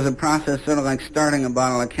 this was a process sort of like starting a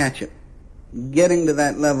bottle of ketchup. Getting to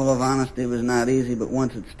that level of honesty was not easy, but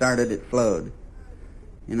once it started, it flowed.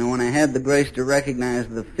 When I had the grace to recognize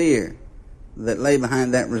the fear that lay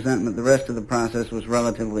behind that resentment, the rest of the process was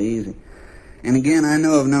relatively easy. And again, I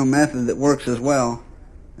know of no method that works as well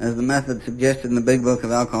as the method suggested in the Big Book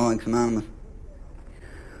of Alcoholics Anonymous.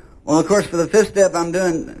 Well, of course, for the fifth step, I'm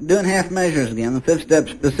doing half measures again. The fifth step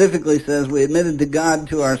specifically says we admitted to God,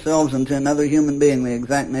 to ourselves, and to another human being the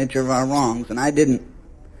exact nature of our wrongs, and I didn't.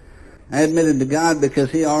 I admitted to God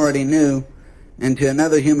because He already knew, and to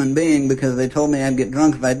another human being because they told me I'd get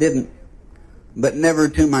drunk if I didn't, but never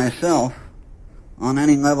to myself, on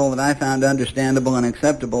any level that I found understandable and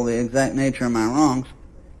acceptable, the exact nature of my wrongs.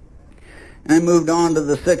 And I moved on to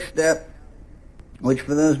the sixth step, which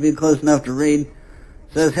for those of you close enough to read,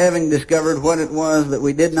 says, having discovered what it was that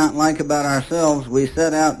we did not like about ourselves, we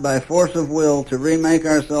set out by force of will to remake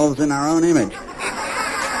ourselves in our own image.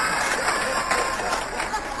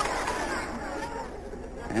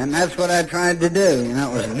 And that's what I tried to do.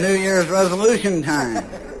 It was New Year's resolution time.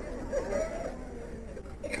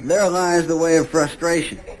 There lies the way of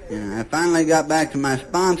frustration. I finally got back to my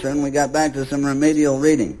sponsor, and we got back to some remedial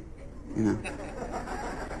reading.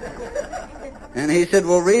 And he said,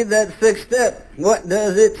 well, read that sixth step. What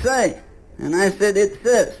does it say? And I said, it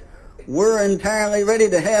says, we're entirely ready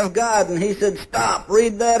to have God. And he said, stop,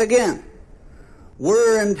 read that again.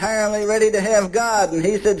 We're entirely ready to have God. And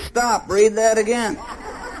he said, stop, read that again.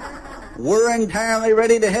 We're entirely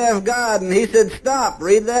ready to have God. And he said, stop,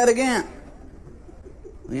 read that again.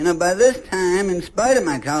 By this time, in spite of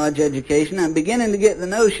my college education, I'm beginning to get the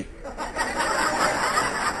notion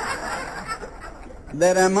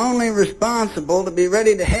that I'm only responsible to be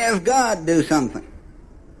ready to have God do something.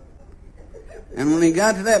 And when we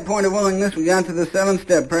got to that point of willingness, we got to the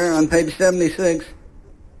seventh-step prayer on page 76.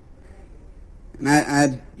 And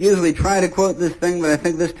I usually try to quote this thing, but I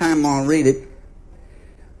think this time I'll read it.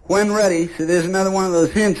 When ready, so there's another one of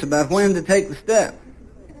those hints about when to take the step.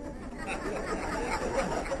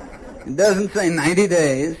 It doesn't say 90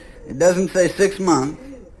 days. It doesn't say 6 months.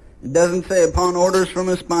 It doesn't say upon orders from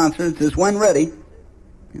a sponsor. It says when ready.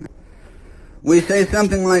 We say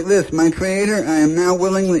something like this, my Creator, I am now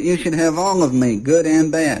willing that you should have all of me, good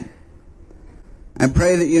and bad. I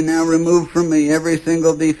pray that you now remove from me every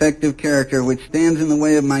single defective character which stands in the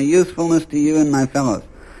way of my usefulness to you and my fellows.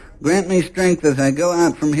 Grant me strength as I go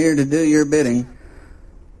out from here to do your bidding.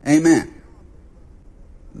 Amen.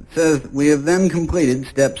 It says, we have then completed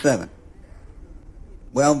step 7.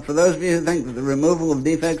 Well, for those of you who think that the removal of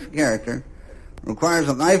defects of character requires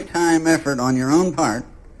a lifetime effort on your own part.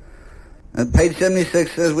 Page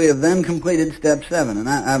 76 says we have then completed step 7. And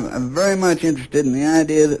I'm very much interested in the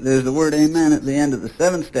idea that there's the word amen at the end of the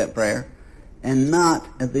 7th-step prayer and not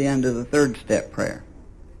at the end of the 3rd-step prayer.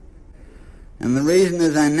 And the reason,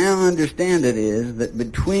 as I now understand it, is that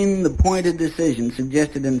between the point of decision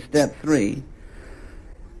suggested in step 3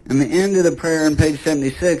 and the end of the prayer on page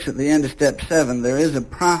 76 at the end of step 7, there is a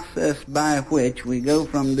process by which we go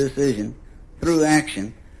from decision through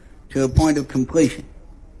action to a point of completion.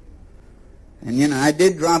 And, I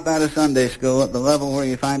did drop out of Sunday school at the level where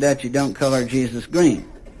you find out you don't color Jesus green.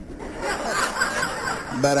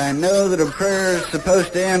 But I know that a prayer is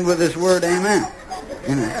supposed to end with this word amen.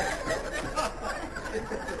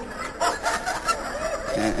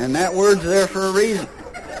 And that word's there for a reason.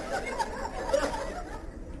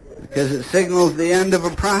 Because it signals the end of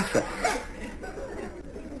a process.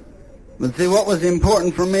 But see, what was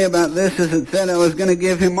important for me about this is it said I was going to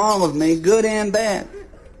give him all of me, good and bad.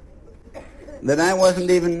 That I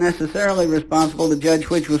wasn't even necessarily responsible to judge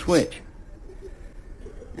which was which.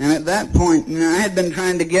 And at that point, I had been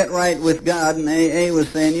trying to get right with God, and AA was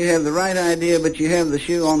saying, you have the right idea, but you have the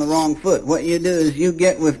shoe on the wrong foot. What you do is you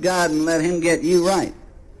get with God and let him get you right.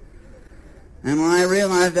 And when I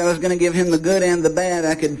realized I was going to give him the good and the bad,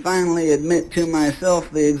 I could finally admit to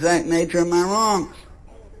myself the exact nature of my wrongs.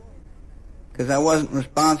 Because I wasn't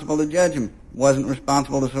responsible to judge him, wasn't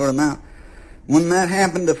responsible to sort him out. When that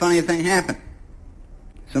happened, a funny thing happened.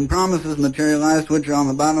 Some promises materialized, which are on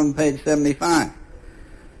the bottom of page 75.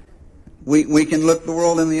 We can look the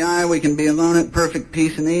world in the eye. We can be alone at perfect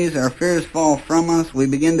peace and ease. Our fears fall from us. We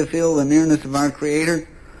begin to feel the nearness of our Creator.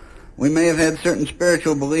 We may have had certain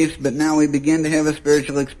spiritual beliefs, but now we begin to have a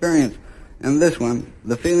spiritual experience. And this one,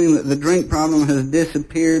 the feeling that the drink problem has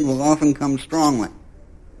disappeared will often come strongly.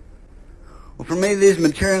 Well, for me, these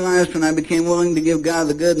materialized when I became willing to give God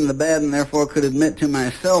the good and the bad and therefore could admit to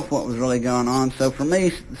myself what was really going on. So for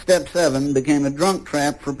me, step 7 became a drunk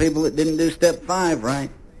trap for people that didn't do step 5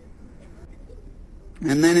 right.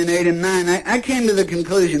 And then in 8 and 9, I came to the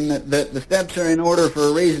conclusion that the steps are in order for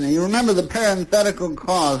a reason. And you remember the parenthetical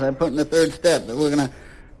clause I put in the 3rd step that we're going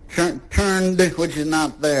to turn, which is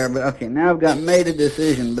not there. But okay, now I've got made a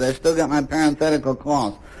decision, but I still got my parenthetical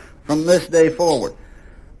clause from this day forward.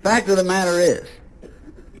 Fact of the matter is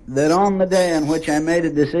that on the day on which I made a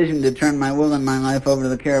decision to turn my will and my life over to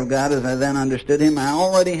the care of God as I then understood him, I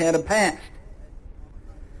already had a past.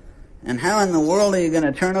 And how in the world are you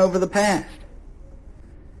going to turn over the past?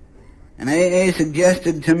 And AA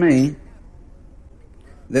suggested to me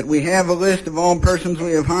that we have a list of all persons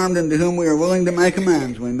we have harmed and to whom we are willing to make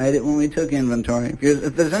amends. We made it when we took inventory.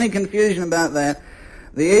 If there's any confusion about that,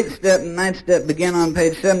 the 8th step and 9th step begin on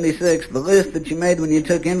page 76. The list that you made when you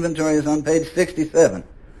took inventory is on page 67.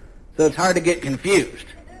 So it's hard to get confused,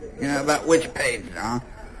 about which page you're on.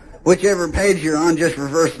 Whichever page you're on, just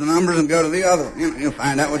reverse the numbers and go to the other one. You'll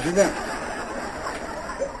find out what you're doing.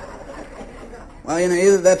 Well,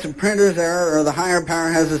 either that's a printer's error or the higher power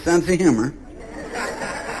has a sense of humor.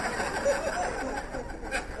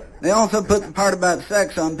 They also put the part about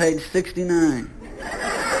sex on page 69.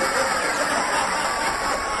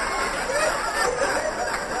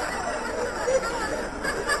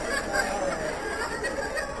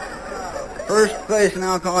 First place an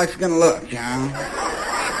alcoholic's going to look, John.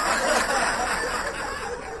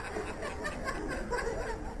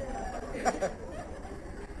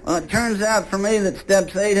 Well, it turns out for me that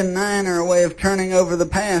steps 8 and 9 are a way of turning over the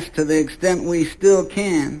past to the extent we still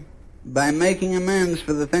can by making amends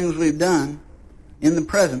for the things we've done in the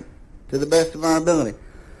present to the best of our ability.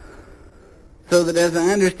 So that as I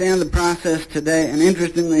understand the process today, and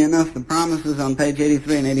interestingly enough, the promises on page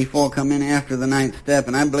 83 and 84 come in after the 9th step,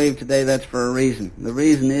 and I believe today that's for a reason. The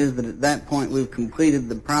reason is that at that point we've completed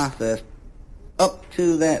the process up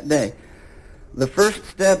to that day. The first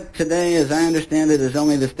step today, as I understand it, is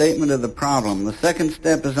only the statement of the problem. The second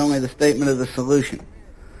step is only the statement of the solution.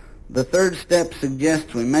 The third step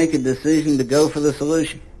suggests we make a decision to go for the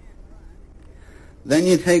solution. Then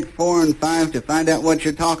you take 4 and 5 to find out what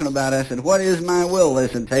you're talking about. I said, what is my will? They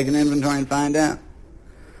said, take an inventory and find out.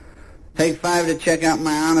 Take 5 to check out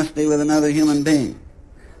my honesty with another human being.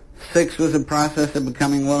 6 was a process of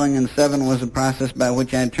becoming willing, and 7 was a process by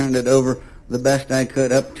which I turned it over the best I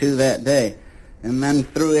could up to that day. And then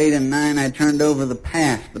through 8 and 9, I turned over the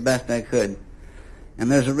past the best I could.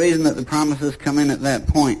 And there's a reason that the promises come in at that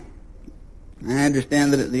point. I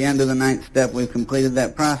understand that at the end of the 9th step, we've completed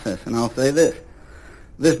that process. And I'll say this.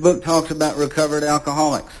 This book talks about recovered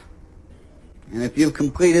alcoholics. And if you've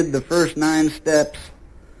completed the first 9 steps,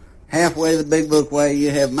 halfway the Big Book way, you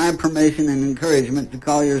have my permission and encouragement to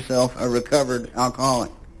call yourself a recovered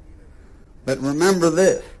alcoholic. But remember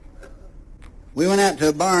this. We went out to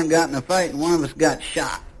a bar and got in a fight, and one of us got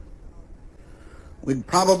shot. We'd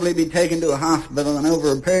probably be taken to a hospital, and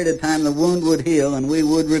over a period of time the wound would heal and we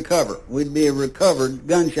would recover. We'd be a recovered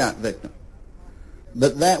gunshot victim.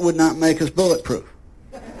 But that would not make us bulletproof.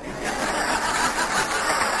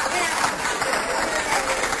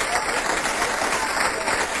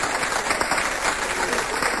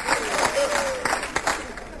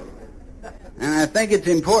 And I think it's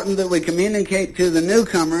important that we communicate to the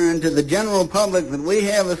newcomer and to the general public that we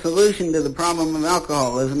have a solution to the problem of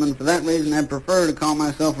alcoholism, and for that reason I prefer to call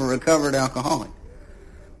myself a recovered alcoholic.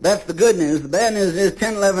 That's the good news. The bad news is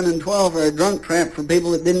 10, 11, and 12 are a drunk trap for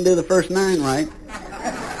people that didn't do the first 9 right.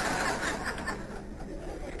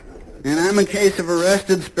 And I'm a case of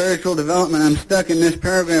arrested spiritual development. I'm stuck in this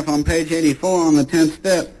paragraph on page 84 on the 10th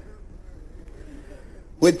step,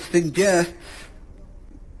 which suggests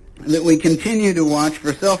that we continue to watch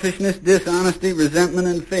for selfishness, dishonesty, resentment,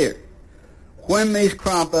 and fear. When these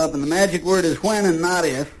crop up, and the magic word is when and not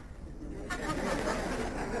if,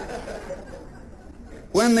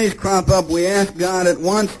 when these crop up, we ask God at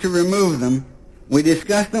once to remove them. We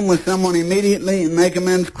discuss them with someone immediately and make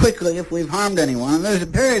amends quickly if we've harmed anyone. And there's a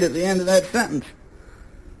period at the end of that sentence.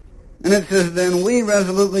 And it says, then we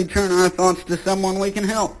resolutely turn our thoughts to someone we can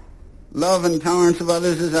help. Love and tolerance of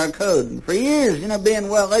others is our code. And for years, being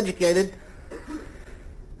well educated,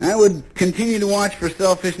 I would continue to watch for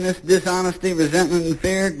selfishness, dishonesty, resentment, and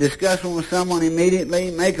fear, discuss them with someone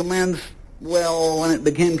immediately, make amends, when it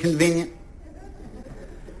became convenient,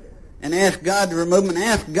 and ask God to remove them, and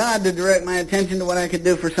ask God to direct my attention to what I could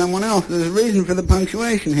do for someone else. There's a reason for the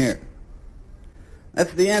punctuation here.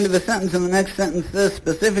 That's the end of the sentence, and the next sentence says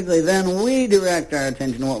specifically, then we direct our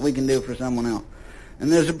attention to what we can do for someone else.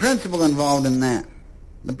 And there's a principle involved in that.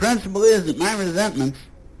 The principle is that my resentments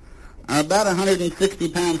are about 160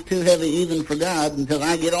 pounds too heavy even for God until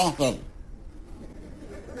I get off of them.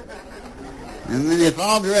 And then if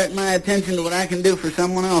I'll direct my attention to what I can do for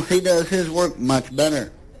someone else, he does his work much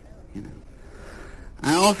better.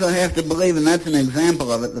 I also have to believe, and that's an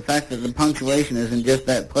example of it, the fact that the punctuation is in just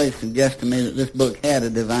that place suggests to me that this book had a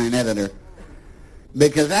divine editor.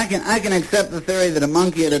 Because I can accept the theory that a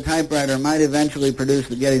monkey at a typewriter might eventually produce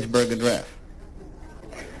the Gettysburg Address.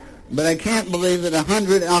 But I can't believe that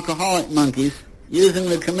 100 alcoholic monkeys using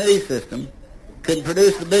the committee system could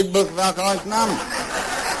produce the Big Book of Alcoholics Anonymous.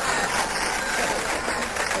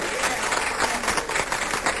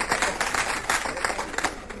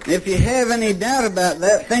 If you have any doubt about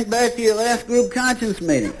that, think back to your last group conscience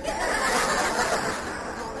meeting.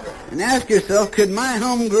 And ask yourself, could my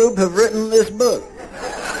home group have written this book?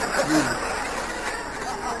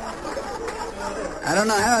 I don't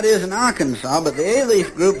know how it is in Arkansas, but the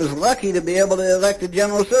A-Leaf group is lucky to be able to elect a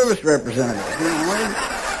general service representative.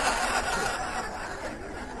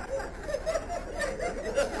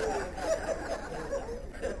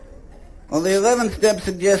 Well, the 11th step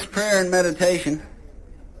suggests prayer and meditation.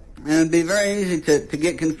 And it'd be very easy to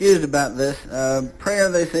get confused about this. Prayer,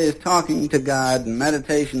 they say, is talking to God, and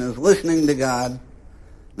meditation is listening to God.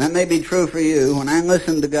 That may be true for you. When I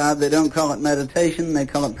listen to God, they don't call it meditation, they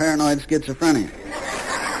call it paranoid schizophrenia.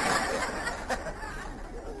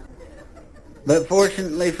 But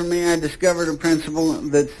fortunately for me, I discovered a principle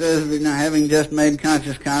that says that having just made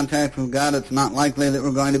conscious contact with God, it's not likely that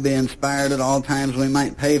we're going to be inspired at all times. We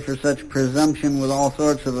might pay for such presumption with all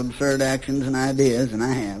sorts of absurd actions and ideas, and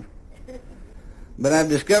I have. But I've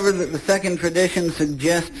discovered that the second tradition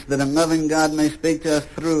suggests that a loving God may speak to us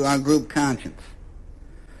through our group conscience.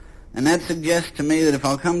 And that suggests to me that if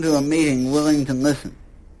I'll come to a meeting willing to listen,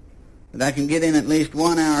 that I can get in at least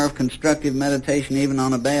 1 hour of constructive meditation even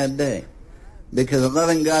on a bad day, because a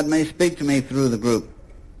loving God may speak to me through the group.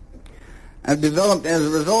 I've developed, as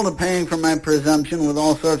a result of paying for my presumption with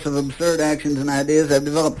all sorts of absurd actions and ideas, I've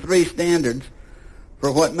developed 3 standards for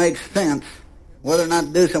what makes sense, whether or not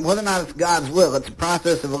to do something, whether or not it's God's will. It's a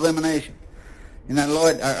process of elimination.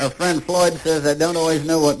 Our friend Floyd says, I don't always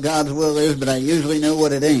know what God's will is, but I usually know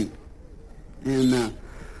what it ain't. And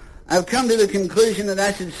I've come to the conclusion that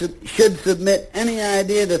I should submit any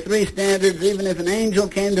idea to 3 standards, even if an angel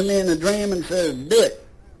came to me in a dream and said, do it.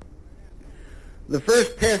 The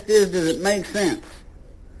first test is, does it make sense?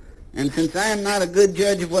 And since I am not a good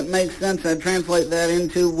judge of what makes sense, I translate that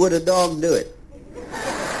into, would a dog do it?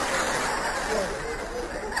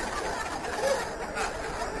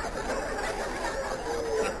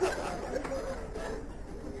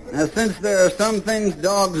 Now, since there are some things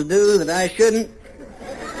dogs do that I shouldn't,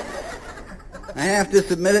 I have to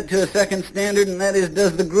submit it to a second standard, and that is,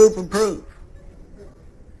 does the group approve?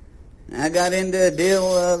 I got into a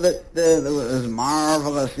deal that was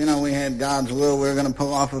marvelous. You know, we had God's will. We were going to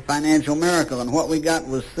pull off a financial miracle, and what we got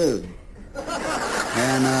was sued.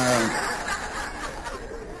 And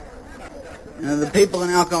the people in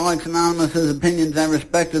Alcoholics Anonymous' opinions I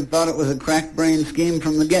respected thought it was a crack-brain scheme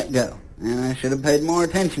from the get-go, and I should have paid more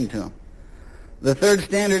attention to them. The third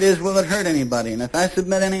standard is, will it hurt anybody? And if I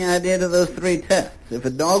submit any idea to those three tests, if a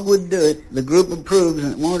dog would do it, the group approves,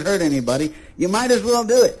 and it won't hurt anybody, you might as well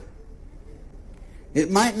do it. It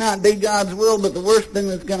might not be God's will, but the worst thing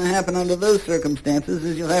that's going to happen under those circumstances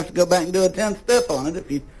is you'll have to go back and do a 10th step on it if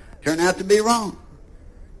you turn out to be wrong.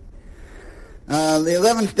 The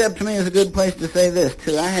 11th step to me is a good place to say this,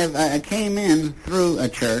 too. I came in through a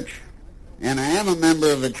church, and I am a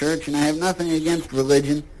member of a church, and I have nothing against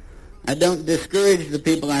religion. I don't discourage the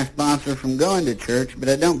people I sponsor from going to church, but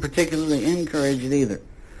I don't particularly encourage it either.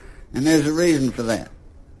 And there's a reason for that.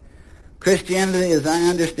 Christianity, as I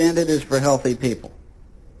understand it, is for healthy people.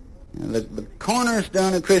 The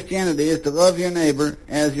cornerstone of Christianity is to love your neighbor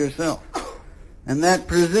as yourself. And that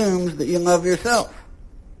presumes that you love yourself.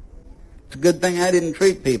 It's a good thing I didn't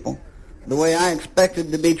treat people the way I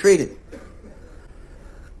expected to be treated.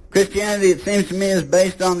 Christianity, it seems to me, is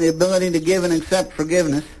based on the ability to give and accept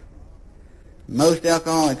forgiveness. Most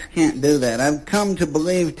alcoholics can't do that. I've come to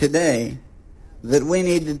believe today that we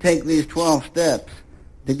need to take these 12 steps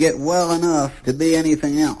to get well enough to be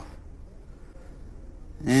anything else.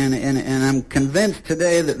 And I'm convinced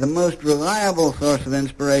today that the most reliable source of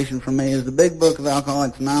inspiration for me is the big book of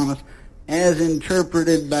Alcoholics Anonymous as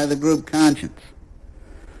interpreted by the group conscience.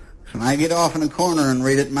 So when I get off in a corner and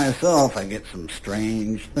read it myself, I get some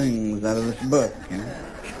strange things out of this book. You know?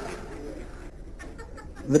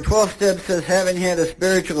 The 12th step says, having had a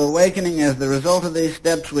spiritual awakening, as the result of these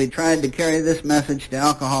steps, we tried to carry this message to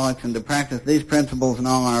alcoholics and to practice these principles in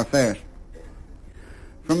all our affairs.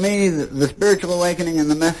 For me, the spiritual awakening and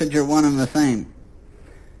the message are one and the same.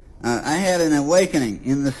 I had an awakening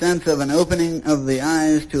in the sense of an opening of the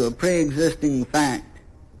eyes to a pre-existing fact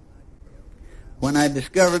when I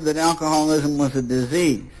discovered that alcoholism was a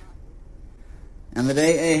disease and that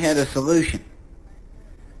AA had a solution.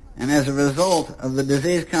 And as a result of the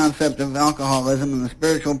disease concept of alcoholism and the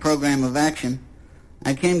spiritual program of action,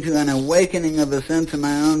 I came to an awakening of a sense of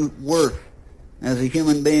my own worth as a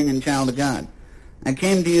human being and child of God. I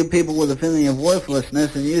came to you people with a feeling of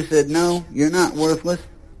worthlessness, and you said, no, you're not worthless,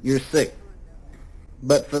 you're sick.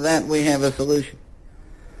 But for that, we have a solution.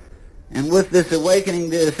 And with this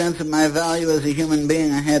awakening to a sense of my value as a human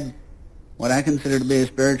being, I had what I consider to be a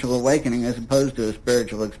spiritual awakening as opposed to a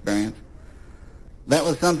spiritual experience. That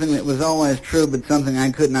was something that was always true, but something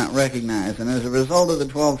I could not recognize. And as a result of the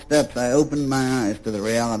 12 steps, I opened my eyes to the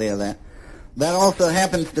reality of that. That also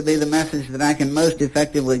happens to be the message that I can most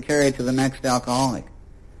effectively carry to the next alcoholic,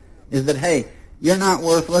 is that, hey, you're not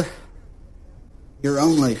worthless, you're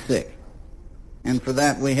only sick. And for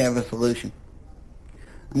that, we have a solution.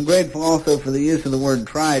 I'm grateful also for the use of the word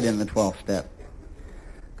tried in the 12th step,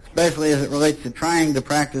 especially as it relates to trying to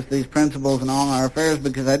practice these principles in all our affairs,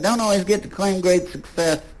 because I don't always get to claim great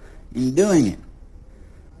success in doing it.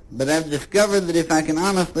 But I've discovered that if I can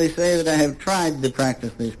honestly say that I have tried to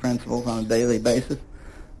practice these principles on a daily basis,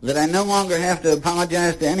 that I no longer have to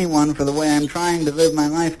apologize to anyone for the way I'm trying to live my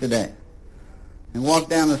life today, and walk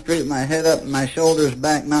down the street with my head up and my shoulders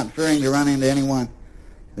back, not fearing to run into anyone,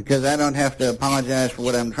 because I don't have to apologize for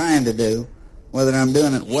what I'm trying to do, whether I'm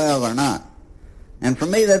doing it well or not. And for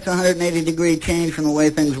me, that's a 180-degree change from the way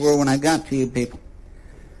things were when I got to you people.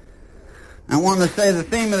 I want to say the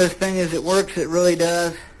theme of this thing is it works, it really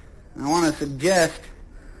does. I want to suggest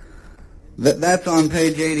that that's on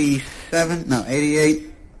page 88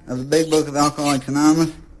 of the Big Book of Alcoholics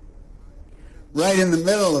Anonymous, right in the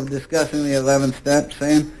middle of discussing the 11th step,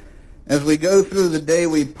 saying, as we go through the day,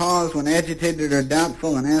 we pause when agitated or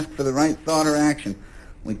doubtful and ask for the right thought or action.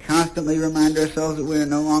 We constantly remind ourselves that we are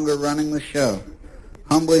no longer running the show,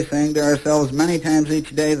 humbly saying to ourselves many times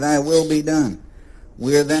each day, thy will be done.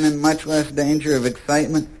 We are then in much less danger of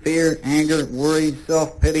excitement, fear, anger, worry,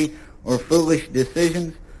 self-pity, or foolish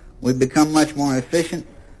decisions. We become much more efficient.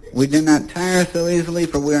 We do not tire so easily,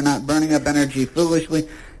 for we are not burning up energy foolishly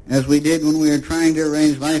as we did when we were trying to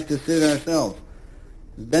arrange life to suit ourselves.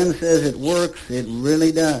 Ben says it works, it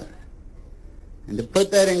really does. And to put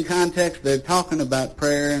that in context, they're talking about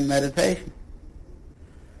prayer and meditation.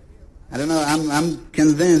 I don't know, I'm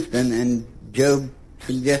convinced, and Joe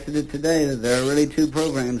suggested it today, that there are really two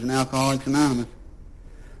programs in Alcoholics Anonymous.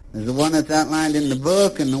 There's the one that's outlined in the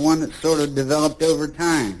book and the one that's sort of developed over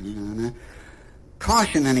time. You know, and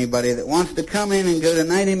caution anybody that wants to come in and go to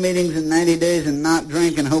 90 meetings in 90 days and not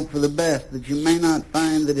drink and hope for the best, that you may not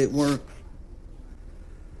find that it works.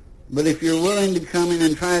 But if you're willing to come in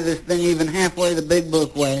and try this thing even halfway the Big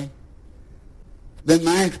Book way, it's been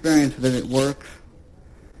my experience that it works.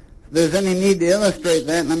 If there's any need to illustrate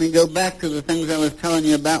that, let me go back to the things I was telling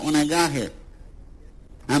you about when I got here.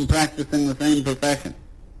 I'm practicing the same profession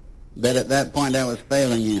that at that point I was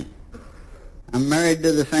failing in. I'm married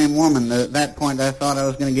to the same woman that at that point I thought I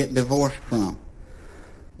was going to get divorced from.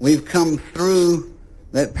 We've come through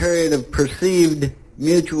that period of perceived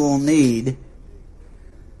mutual need,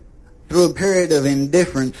 through a period of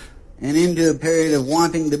indifference, and into a period of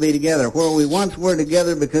wanting to be together. Where we once were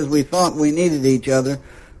together because we thought we needed each other,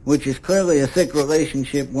 which is clearly a sick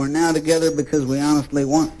relationship, we're now together because we honestly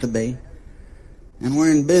want to be. And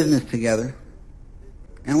we're in business together.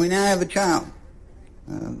 And we now have a child.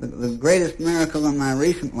 The greatest miracle in my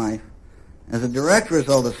recent life, as a direct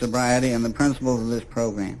result of sobriety and the principles of this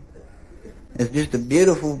program, is just a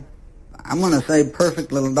beautiful, I'm going to say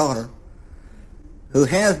perfect little daughter, who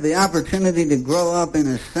has the opportunity to grow up in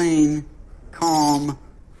a sane, calm,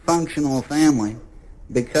 functional family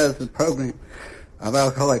because of the program of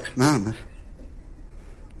Alcoholics Anonymous.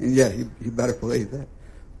 And yeah, you better believe that.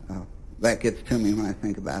 That gets to me when I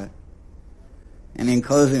think about it. And in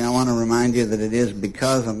closing, I want to remind you that it is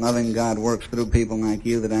because a loving God works through people like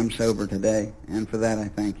you that I'm sober today. And for that, I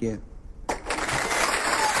thank you.